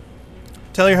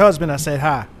 Tell your husband I said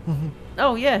hi.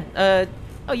 Oh yeah.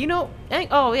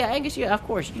 Angus. Yeah, of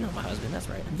course. You know my husband. That's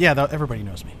right. Yeah, everybody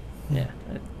knows me. Yeah.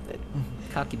 That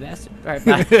cocky bastard. All right.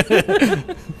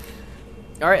 Bye.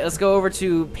 All right. Let's go over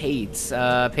to Pates.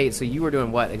 Pates. So you were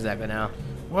doing what exactly now?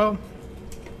 Well,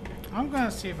 I'm going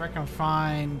to see if I can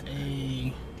find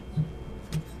a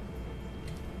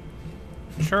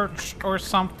church or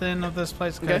something of this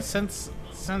place. Because Okay.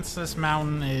 since this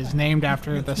mountain is named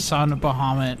after the son of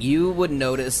Bahamut, You would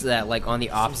notice that, on the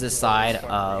opposite side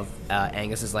of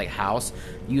Angus's house,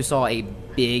 you saw a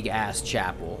big ass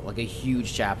chapel, a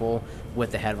huge chapel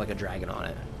with the head of a dragon on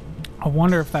it. I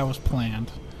wonder if that was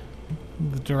planned.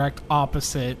 The direct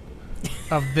opposite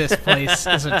of this place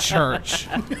is a church.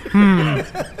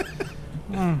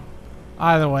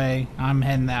 Either way, I'm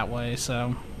heading that way,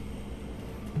 so...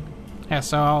 Yeah,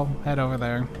 so I'll head over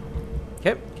there.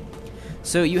 Okay.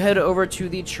 So you head over to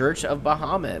the Church of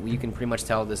Bahamut. You can pretty much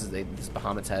tell this is this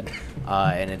Bahamut's head,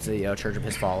 and it's a church of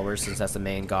his followers, since that's the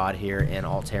main god here in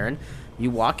Alteran. You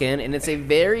walk in, and it's a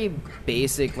very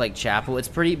basic like chapel. It's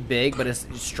pretty big, but it's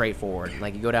straightforward.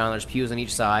 Like, you go down, there's pews on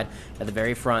each side. At the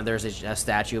very front, there's a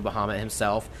statue of Bahamut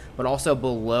himself, but also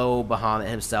below Bahamut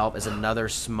himself is another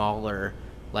smaller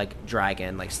like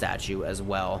dragon like statue as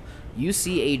well. You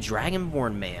see a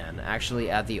dragonborn man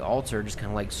actually at the altar, just kind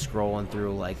of like scrolling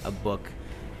through like a book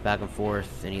back and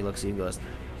forth, and he looks at you and goes,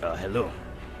 hello.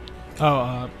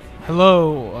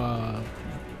 Hello,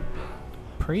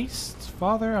 priest,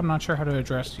 father? I'm not sure how to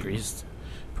address you.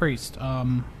 Priest.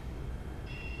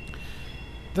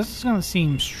 This is gonna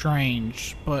seem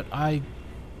strange, but I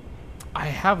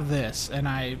have this, and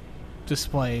I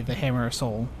display the Hammer of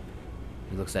Soul.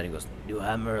 He looks at it and goes, new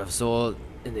Hammer of Soul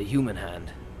in the human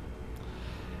hand.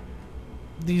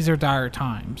 These are dire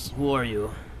times. Who are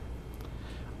you?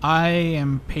 I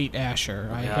am Pate Asher.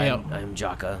 I'm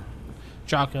Jaka.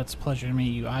 Jaka, it's a pleasure to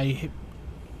meet you. I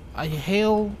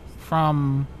hail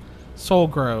from Soul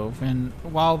Grove, and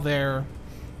while there,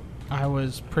 I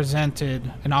was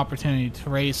presented an opportunity to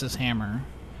raise this hammer,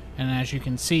 and as you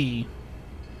can see,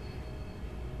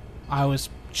 I was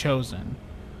chosen.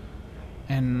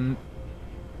 And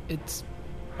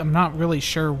I'm not really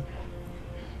sure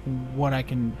what I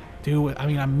can do with. I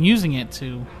mean, I'm using it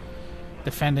to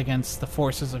defend against the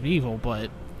forces of evil, but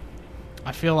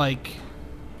I feel like.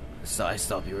 So I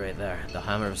stop you right there. The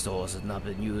Hammer of Souls has not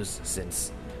been used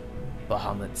since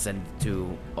Bahamut sent it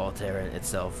to Alteran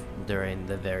itself during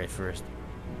the very first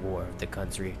war of the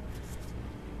country.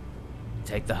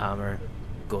 Take the hammer,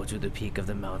 go to the peak of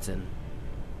the mountain,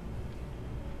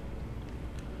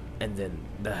 and then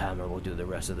the hammer will do the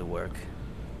rest of the work.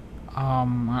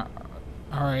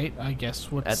 Alright, I guess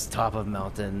At what's... the top of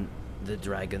mountain, the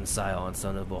dragon Sion,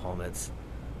 son of Bahamut,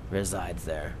 resides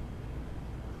there.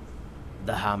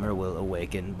 The hammer will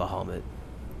awaken Bahamut.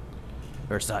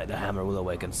 The hammer will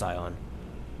awaken Sion.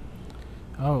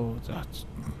 Oh, that's...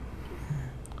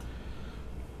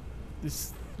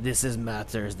 This is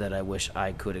matters that I wish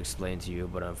I could explain to you,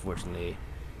 but unfortunately,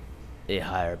 a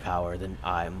higher power than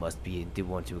I must be the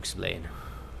one to explain.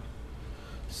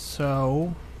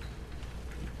 So,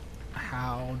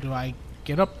 how do I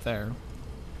get up there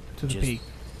to the Just peak?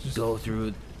 Go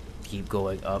through, keep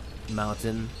going up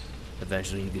mountain.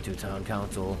 Eventually, you get to town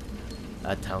council.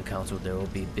 At town council, there will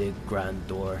be big grand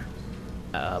door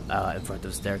in front of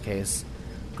the staircase.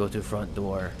 Go to front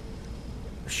door.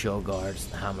 Show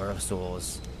guards, Hammer of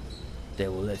Souls. They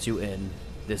will let you in.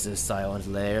 This is Sion's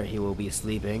lair. He will be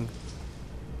sleeping.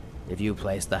 If you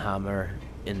place the hammer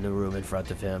in the room in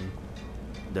front of him,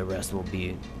 the rest will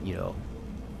be,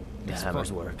 the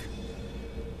hammer's work.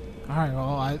 Alright,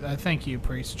 well, I thank you,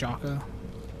 Priest Jaka.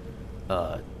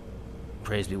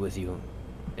 Praise be with you.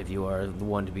 If you are the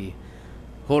one to be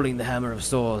holding the Hammer of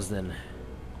Souls, then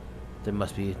there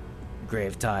must be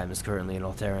grave times currently in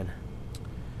Alteran.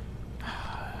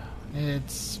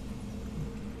 It's...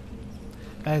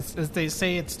 As they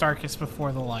say, it's darkest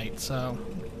before the light, so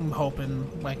I'm hoping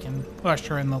I can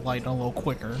usher in the light a little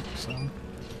quicker, so...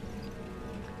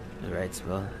 Alright,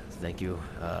 well, thank you.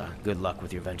 Good luck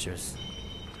with your ventures.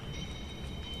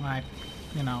 I,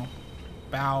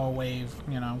 bow, wave,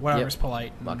 whatever's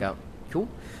polite. Walk out. Cool.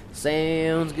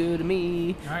 Sounds good to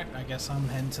me. Alright, I guess I'm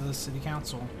heading to the city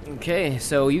council. Okay,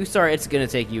 so you start. It's gonna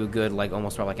take you a good,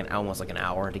 almost an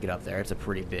hour to get up there. It's a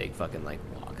pretty big fucking walk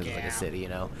because it's like a city,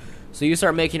 So you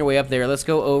start making your way up there. Let's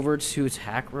go over to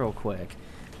Tack real quick.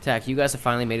 Tack, you guys have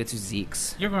finally made it to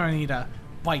Zeke's. You're going to need to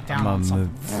bite down on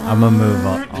something. I'm gonna move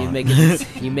on. You make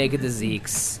it. You make it to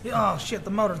Zeke's, Oh shit! The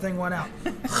motor thing went out.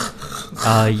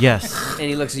 Yes. and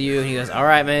he looks at you and he goes, "All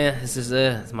right, man. This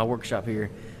is my workshop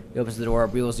here." He opens the door,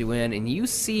 wheels you in, and you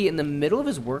see in the middle of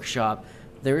his workshop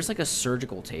there's a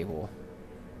surgical table.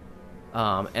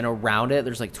 And around it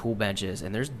there's tool benches,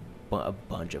 and there's a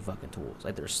bunch of fucking tools.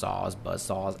 There's saws, buzz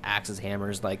saws, axes,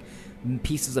 hammers,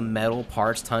 pieces of metal,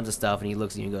 parts, tons of stuff. And he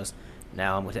looks at you and goes,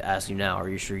 "Now I'm going to ask you now, are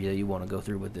you sure that you want to go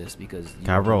through with this? Because Can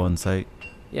I roll insight?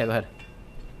 Yeah, go ahead.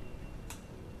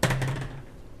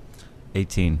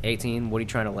 18. 18. What are you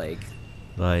trying to Like,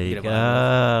 Get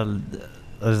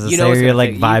there's a you know, it's you're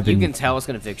gonna vibing. You can tell it's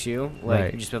gonna fix you.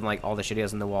 Right. You just put all the shit he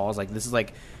has in the walls. This is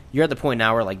you're at the point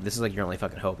now where this is your only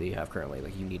fucking hope that you have currently.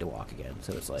 You need to walk again.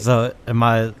 So it's So am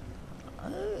I?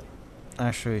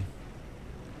 Actually,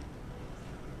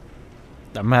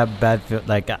 I'm gonna have bad feel.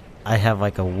 I have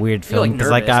a weird you're feeling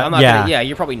nervous. I'm not yeah, gonna,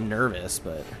 you're probably nervous,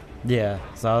 but yeah.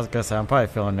 So I was gonna say I'm probably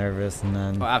feeling nervous, and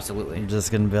then absolutely. I'm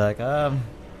just gonna be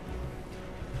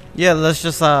yeah. Let's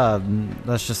just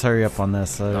hurry up on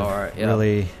this. All right, yeah.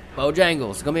 Really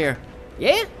Bojangles, come here.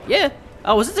 Yeah, yeah.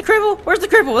 Oh, is this the cripple? Where's the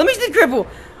cripple? Let me see the cripple.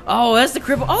 Oh, that's the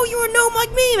cripple. Oh, you're a gnome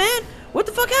like me, man. What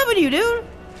the fuck happened to you, dude?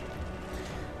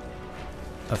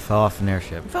 I fell off an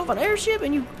airship. You fell off an airship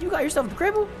and you got yourself the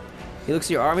cripple? He looks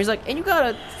at your arm. He's like, and you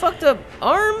got a fucked up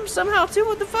arm somehow too.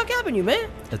 What the fuck happened to you, man?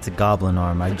 It's a goblin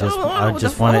arm. I just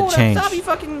What want it changed. Stop you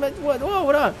fucking. What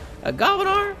on? A goblin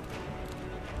arm?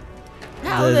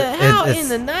 How It's in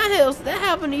the nine hells did that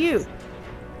happen to you?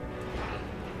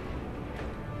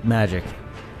 magic.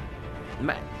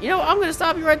 You know, I'm gonna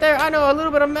stop you right there. I know a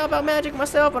little bit about magic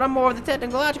myself, but I'm more of the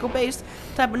technological based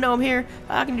type of gnome here.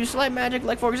 I can do slight magic,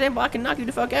 like for example, I can knock you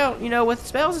the fuck out, you know, with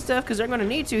spells and stuff, because they're gonna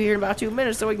need to here in about 2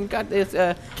 minutes, so we can cut this.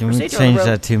 Can we change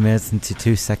that 2 minutes into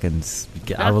 2 seconds?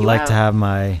 I would like to have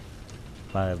my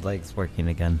legs working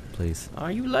again, please.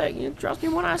 Are you trust me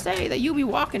when I say that you'll be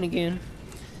walking again?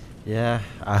 Yeah,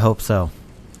 I hope so.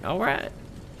 All right.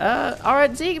 All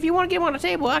right, Zeke. If you want to get him on the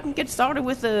table, I can get started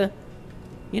with getting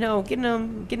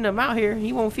him out here.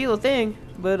 He won't feel a thing,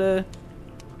 but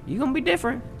you gonna be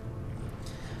different.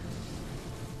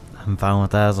 I'm fine with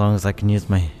that as long as I can use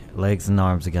my legs and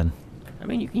arms again. I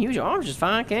mean, you can use your arms just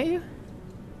fine, can't you?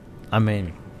 I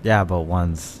mean, yeah, but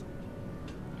one's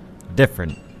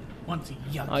different. Once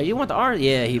yucky. Oh, you want the arms?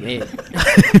 Yeah, yeah,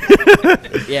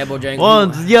 Bojangles.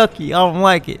 One's yucky. I don't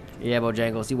like it. Yeah,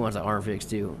 Bojangles. He wants an arm fix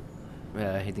too.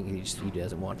 I think he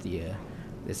doesn't want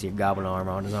this here goblin arm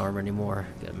on his arm anymore.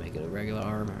 Gotta make it a regular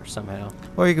arm or somehow.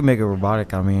 Or you can make it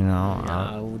robotic. I mean,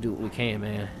 We'll do what we can,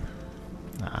 man.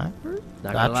 I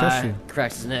Not gonna trust lie. you.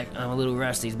 Cracks his neck. I'm a little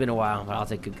rusty. It's been a while, but I'll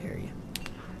take good care of you.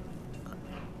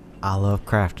 I love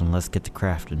crafting. Let's get to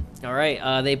crafting. All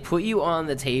right. They put you on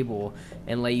the table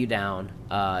and lay you down.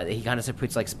 He kind of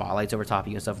puts like spotlights over top of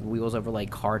you and stuff, wheels over like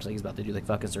cards, like he's about to do like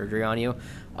fucking surgery on you.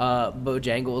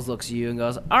 Bojangles looks at you and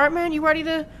goes, "All right, man, you ready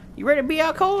to be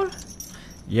out cold?"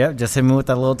 Yep, just hit me with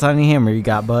that little tiny hammer you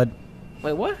got, bud.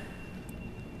 Wait, what?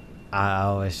 I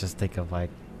always just think of like,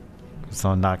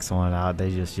 someone knocks someone out,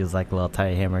 they just use like a little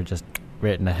tiny hammer, just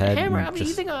right in the head. Hammer? and I mean, you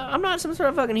just- think I'm not some sort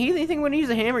of fucking heathen? You think when he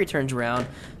uses a hammer, he turns around?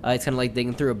 He's kind of like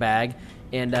digging through a bag,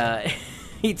 and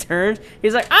he turns.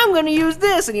 He's like, "I'm gonna use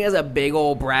this," and he has a big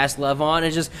old brass glove on,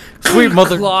 and just Sweet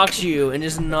mother- clocks you and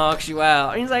just knocks you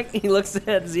out. And he's like, he looks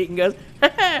at Zeke and goes,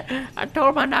 "I told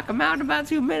him I'd knock him out in about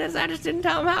 2 minutes. I just didn't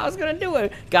tell him how I was gonna do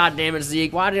it. God damn it,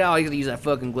 Zeke! Why did I always use that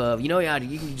fucking glove? You know,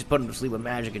 you can just put him to sleep with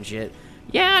magic and shit."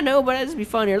 Yeah, I know, but it'd just be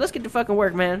fun here. Let's get to fucking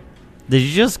work, man. Did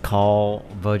you just call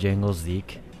Bojangles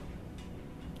Zeke?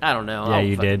 I don't know. Yeah,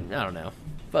 you did. I don't know.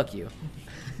 Fuck you.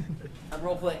 I'm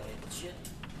role-playing. Shit.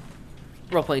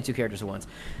 Role-playing 2 characters at once.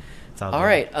 Sounds All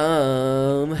right.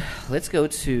 Let's go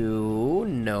to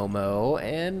Nomo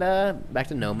and back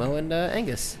to Nomo and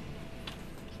Angus.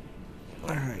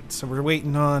 All right, so we're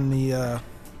waiting on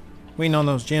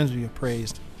those gems we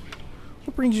appraised.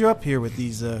 What brings you up here with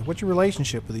these? What's your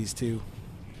relationship with these two?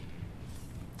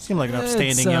 Seem like an upstanding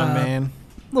It's, young man.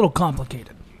 A little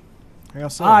complicated. How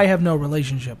so? I have no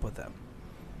relationship with them.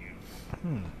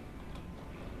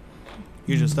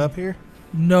 You just up here?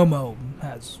 Nomo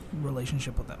has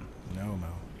relationship with them. No.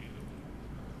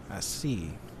 I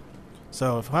see.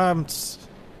 So if I'm, with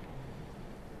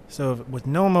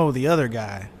Nomo the other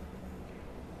guy,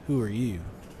 who are you?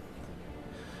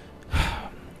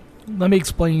 Let me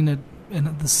explain it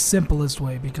in the simplest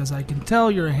way, because I can tell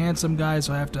you're a handsome guy,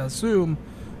 so I have to assume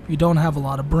you don't have a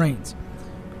lot of brains.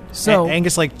 So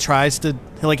Angus like tries to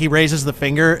he raises the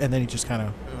finger and then he just kind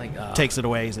of Like, takes it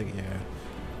away. He's like, yeah.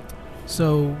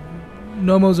 So,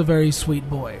 Nomo's a very sweet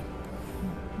boy.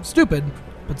 Stupid,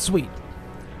 but sweet.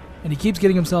 And he keeps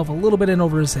getting himself a little bit in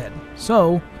over his head.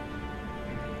 So,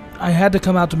 I had to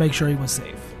come out to make sure he was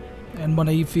safe. And when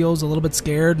he feels a little bit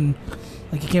scared and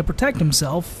like he can't protect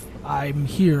himself, I'm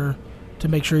here to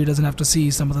make sure he doesn't have to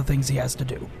see some of the things he has to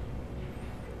do.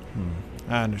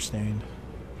 I understand.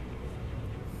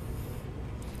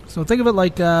 So think of it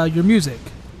like your music.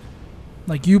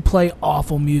 Like you play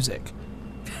awful music.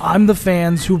 I'm the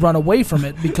fans who run away from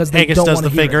it because they Angus don't does want the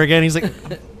to hear finger it. again. He's like,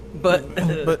 but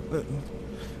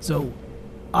So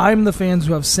I'm the fans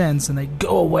who have sense and they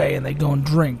go away and they go and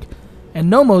drink.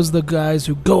 And Nomo's the guys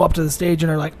who go up to the stage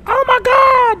and are like, "Oh my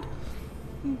god!"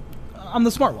 I'm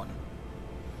the smart one.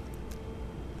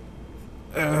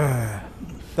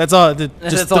 that's all.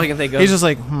 That's all he can think of. He's just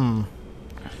like,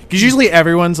 Because usually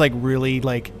everyone's like really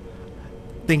like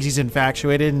thinks he's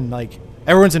infatuated and like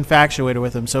everyone's infatuated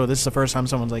with him. So this is the first time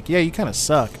someone's like, yeah, you kind of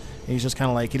suck. And he's just kind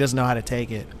of like, he doesn't know how to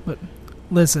take it. But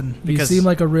listen, Because- you seem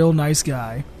like a real nice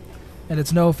guy, and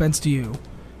it's no offense to you.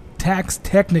 Tack's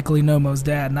technically Nomo's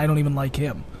dad, and I don't even like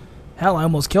him. Hell, I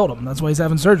almost killed him. That's why he's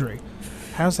having surgery.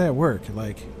 How's that work?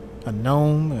 Like, a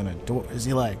gnome and a dwarf? Is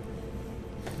he like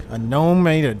a gnome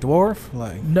made a dwarf?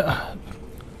 Like, No.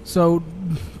 So,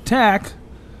 Tak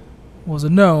was a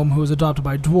gnome who was adopted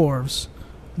by dwarves.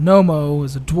 Nomo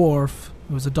is a dwarf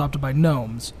who was adopted by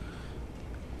gnomes.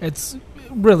 It's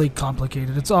really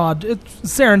complicated. It's odd. It's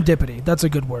serendipity. That's a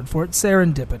good word for it.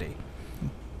 Serendipity.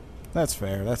 that's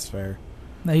fair. That's fair.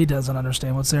 Now, he doesn't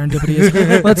understand what serendipity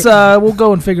is. Let's, we'll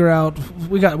go and figure out.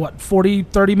 We got, what, 40,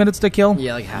 30 minutes to kill?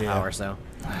 Yeah, like half Yeah. hour or so.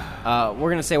 We're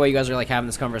gonna say while you guys are like having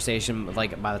this conversation,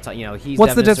 like by the time he's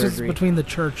What's the having difference surgery. between the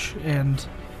church and...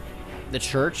 The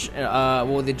church?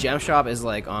 Well, the gem shop is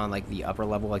like on like the upper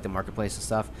level, like the marketplace and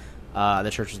stuff. The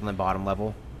church is on the bottom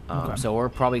level. Okay. So we're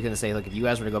probably gonna say, like, if you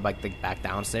guys were to go back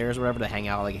downstairs or whatever to hang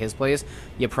out like his place,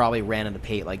 you probably ran into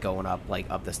Pate like going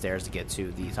up the stairs to get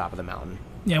to the top of the mountain.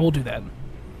 Yeah, we'll do that.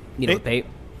 Meet up with Pate.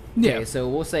 Yeah. Okay, so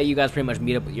we'll say you guys pretty much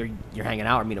meet up. You're hanging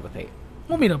out or meet up with Pate.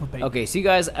 We'll meet up with Peyton. Okay, so you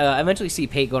guys eventually see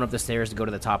Pate going up the stairs to go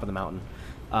to the top of the mountain.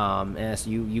 And so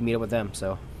you meet up with them.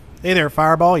 So Hey there,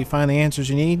 Fireball. You find the answers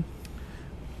you need?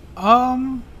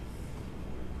 I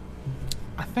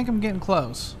think I'm getting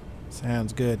close.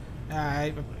 Sounds good.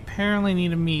 I apparently need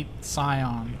to meet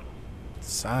Scion.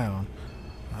 Scion.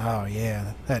 Oh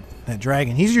yeah, that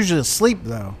dragon. He's usually asleep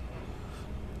though.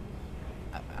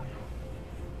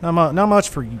 Not much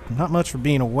for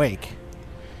being awake.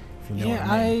 If you know Yeah,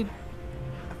 what I mean.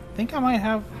 I think I might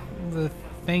have the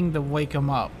thing to wake him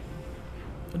up.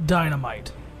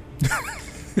 Dynamite.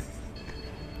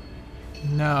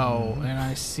 No, and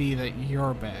I see that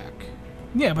you're back.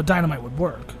 Yeah, but dynamite would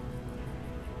work.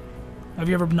 Have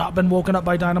you ever not been woken up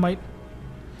by dynamite?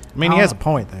 I mean, he has a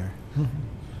point there.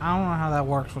 I don't know how that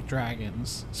works with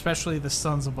dragons, especially the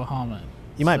Sons of Bahamut.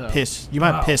 You might So-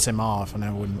 piss him off, and I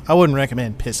wouldn't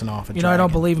recommend pissing off a You know, I don't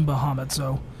dragon. believe in Bahamut,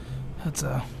 so that's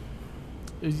a...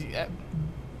 Do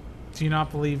you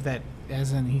not believe that,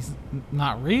 as in he's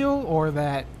not real, or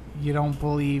that you don't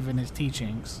believe in his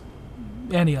teachings?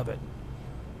 any of it.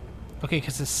 Okay,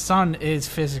 because his son is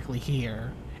physically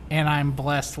here, and I'm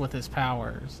blessed with his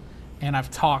powers, and I've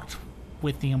talked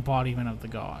with the embodiment of the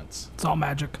gods. It's all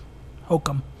magic.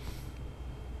 Hokum.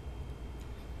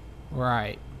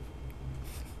 Right.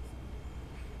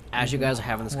 as you guys are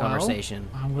having this Well, conversation,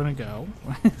 I'm gonna go.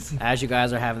 as you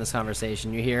guys are having this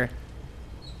conversation, you hear,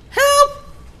 Help!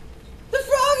 The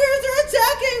Froggers are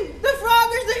attacking! The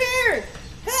Froggers are here!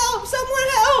 Help! Someone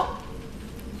help!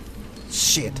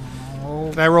 Shit.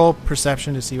 Can I roll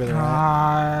perception to see where they're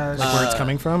at? Gosh. Like where it's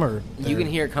coming from, or you can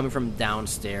hear it coming from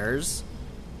downstairs,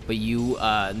 but you,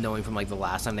 knowing from like the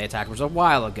last time they attacked, which was a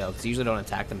while ago, because they usually don't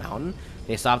attack the mountain.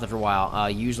 They stopped it for a while.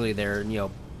 Usually they're,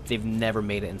 they've never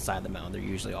made it inside the mountain. They're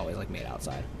usually always like made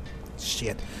outside.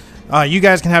 Shit. You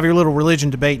guys can have your little religion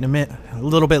debate in a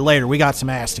little bit later. We got some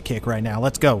ass to kick right now.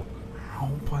 Let's go. Oh,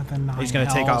 by the nine He's gonna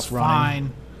take hells, off running.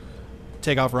 Fine.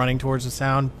 Take off running towards the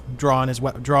sound, drawing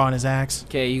his axe.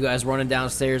 Okay, you guys running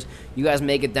downstairs. You guys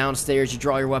make it downstairs. You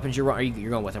draw your weapons. You're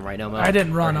going with him, right? No, Mo? I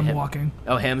didn't run. Or I'm him? walking.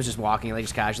 Oh, him is just walking, like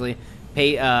just casually.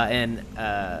 Pate and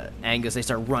Angus, they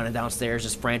start running downstairs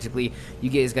just frantically.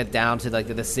 You guys get down to like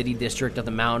the city district of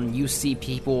the mountain. You see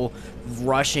people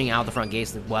rushing out the front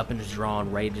gates, with weapons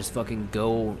drawn, ready to just fucking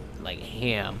go like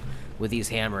ham with these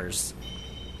hammers,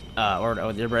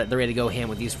 or they're ready to go ham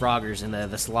with these froggers in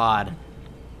the slod.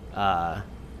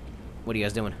 What are you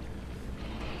guys doing?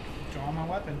 Draw my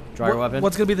weapon. Draw your weapon.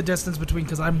 What's going to be the distance between,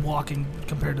 because I'm walking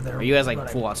compared to their Are you guys like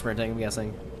running. full out sprinting? I'm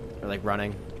guessing, or like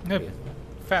running? Yep.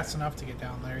 Fast enough to get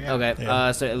down there, yeah. Okay,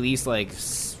 Yeah. so at least like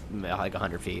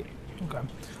 100 feet. Okay.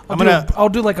 I'm I'll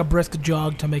do like a brisk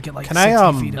jog to make it like Can 60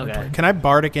 I, feet in okay. between. Can I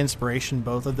bardic inspiration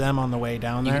both of them on the way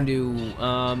down You there? can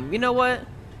do. You know what?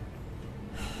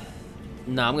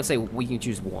 No, I'm gonna say we can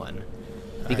choose one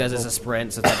because it's a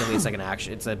sprint, so technically it's like an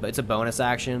action. It's a bonus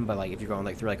action, but like if you're going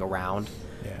like through like a round,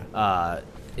 Yeah.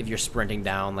 if you're sprinting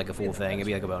down like a full thing, it'd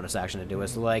be like a bonus action to do it.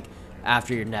 So like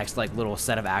after your next like little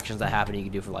set of actions that happen, you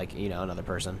can do for like another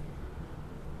person.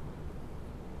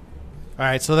 All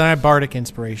right. So then I bardic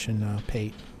inspiration,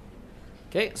 Pate.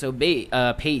 Okay, so Pate,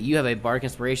 you have a bardic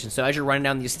inspiration. So as you're running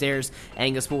down these stairs,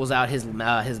 Angus pulls out his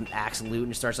axe lute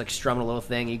and starts like strumming a little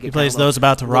thing. You get He plays "Those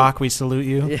About to Rock." We salute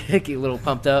you. Get a little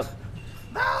pumped up.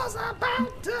 Those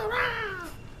about to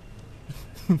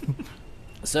rock!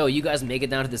 So you guys make it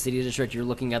down to the city district. You're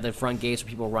looking at the front gates with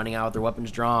people running out with their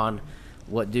weapons drawn.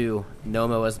 What do?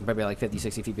 Nomo is probably like 50,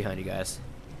 60 feet behind you guys.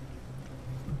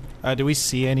 Do we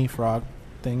see any frog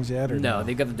things yet? Or No,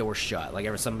 they've got the doors shut. Like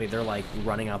they're like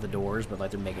running out the doors, but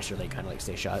like they're making sure they kind of like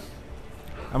stay shut.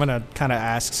 I'm gonna kind of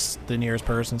ask the nearest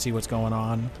person, see what's going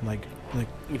on. Like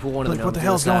You put one of Like, them what the to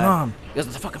hell's side. going on? He goes,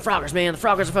 the fucking Froggers, man. The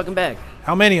Froggers are fucking back.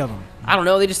 how many of them? I don't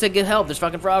know. They just said get help. There's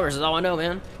fucking Froggers. That's all I know,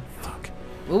 man. Fuck.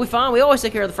 We'll be fine. We always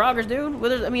take care of the Froggers, dude. Well,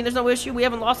 there's no issue. We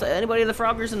haven't lost anybody to the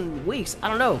Froggers in weeks. I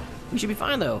don't know. We should be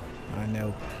fine, though. I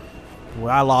know.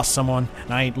 Well, I lost someone,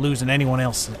 and I ain't losing anyone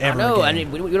else ever I know. again. I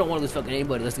mean, we don't want to lose fucking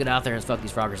anybody. Let's get out there and fuck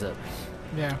these Froggers up.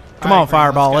 Yeah. Come I on, agree.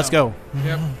 Fireball, let's go.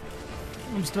 Yep.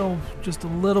 I'm still just a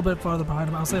little bit farther behind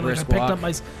him. I'll say like I Brisk picked walk.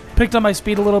 up my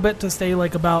speed a little bit to stay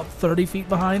like about 30 feet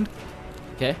behind.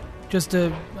 Okay.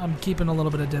 I'm keeping a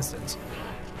little bit of distance.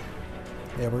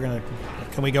 Yeah, we're gonna.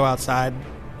 Can we go outside,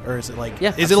 or is it like? Yeah,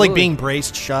 Is it absolutely. like being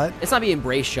braced shut? It's not being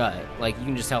braced shut. Like, you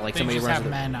can just tell, like, They somebody just runs have to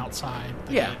the... men outside.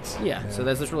 the Yeah, gates. yeah. So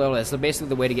that's really all it is. So basically,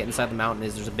 the way to get inside the mountain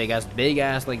is there's a big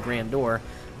ass, like, grand door,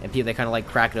 and people, they kind of, like,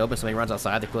 crack it open. Somebody runs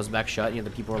outside, they close it back shut. You know,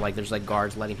 the people are like, there's, like,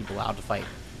 guards letting people out to fight.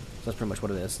 So that's pretty much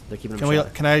what it is. They're keeping them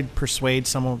shut. Can I persuade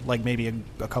someone, like maybe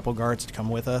a couple guards, to come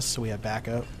with us so we have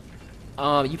backup?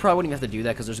 You probably wouldn't even have to do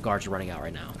that because there's guards running out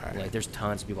right now. Alright. Like, there's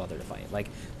tons of people out there to fight. Like,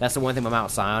 that's the one thing about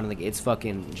Mount Sion. Like, it's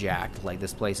fucking jacked. Like,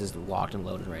 this place is locked and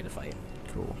loaded and ready to fight.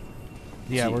 Cool.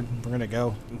 Yeah, So- we're gonna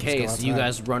go. Okay, Let's so go you outside.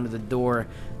 guys run to the door.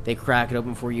 They crack it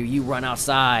open for you. You run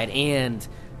outside, and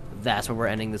that's where we're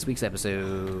ending this week's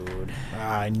episode.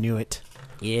 I knew it.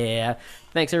 Yeah.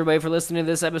 Thanks, everybody, for listening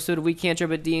to this episode of We Can't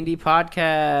Trip at D&D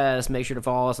Podcast. Make sure to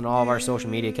follow us on all of our social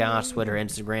media accounts, Twitter,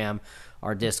 Instagram,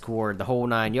 our Discord, the whole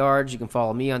 9 yards. You can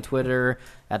follow me on Twitter,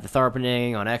 at The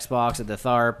Tharpening, on Xbox, at The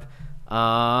Tharp.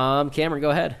 Cameron, go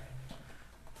ahead.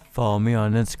 Follow me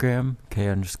on Instagram,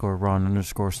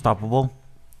 K_Ron_stoppable.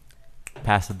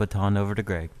 Pass the baton over to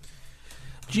Greg.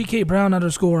 GK Brown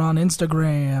 _ on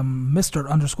Instagram, Mr.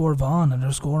 _ Vaughn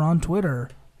 _ on Twitter.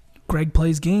 Greg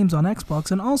Plays Games on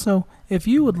Xbox. And also, if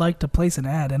you would like to place an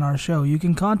ad in our show, you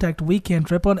can contact We Can't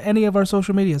Trip on any of our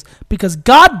social medias. Because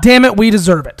god damn it, we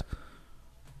deserve it.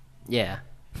 Yeah.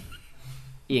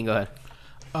 Ian, go ahead.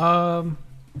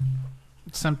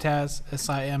 Simtaz,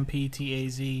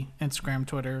 SIMPTAZ, Instagram,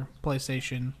 Twitter,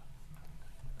 PlayStation.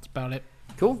 That's about it.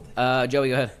 Cool. Joey,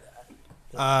 go ahead.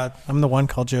 I'm the one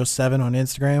called Joe7 on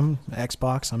Instagram.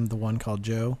 Xbox, I'm the one called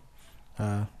Joe.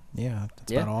 Yeah,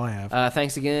 that's about all I have.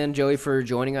 Thanks again, Joey, for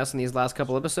joining us in these last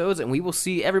couple episodes, and we will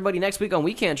see everybody next week on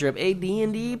We Can't Trip, a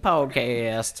D&D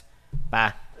podcast.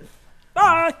 Bye.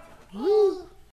 Bye.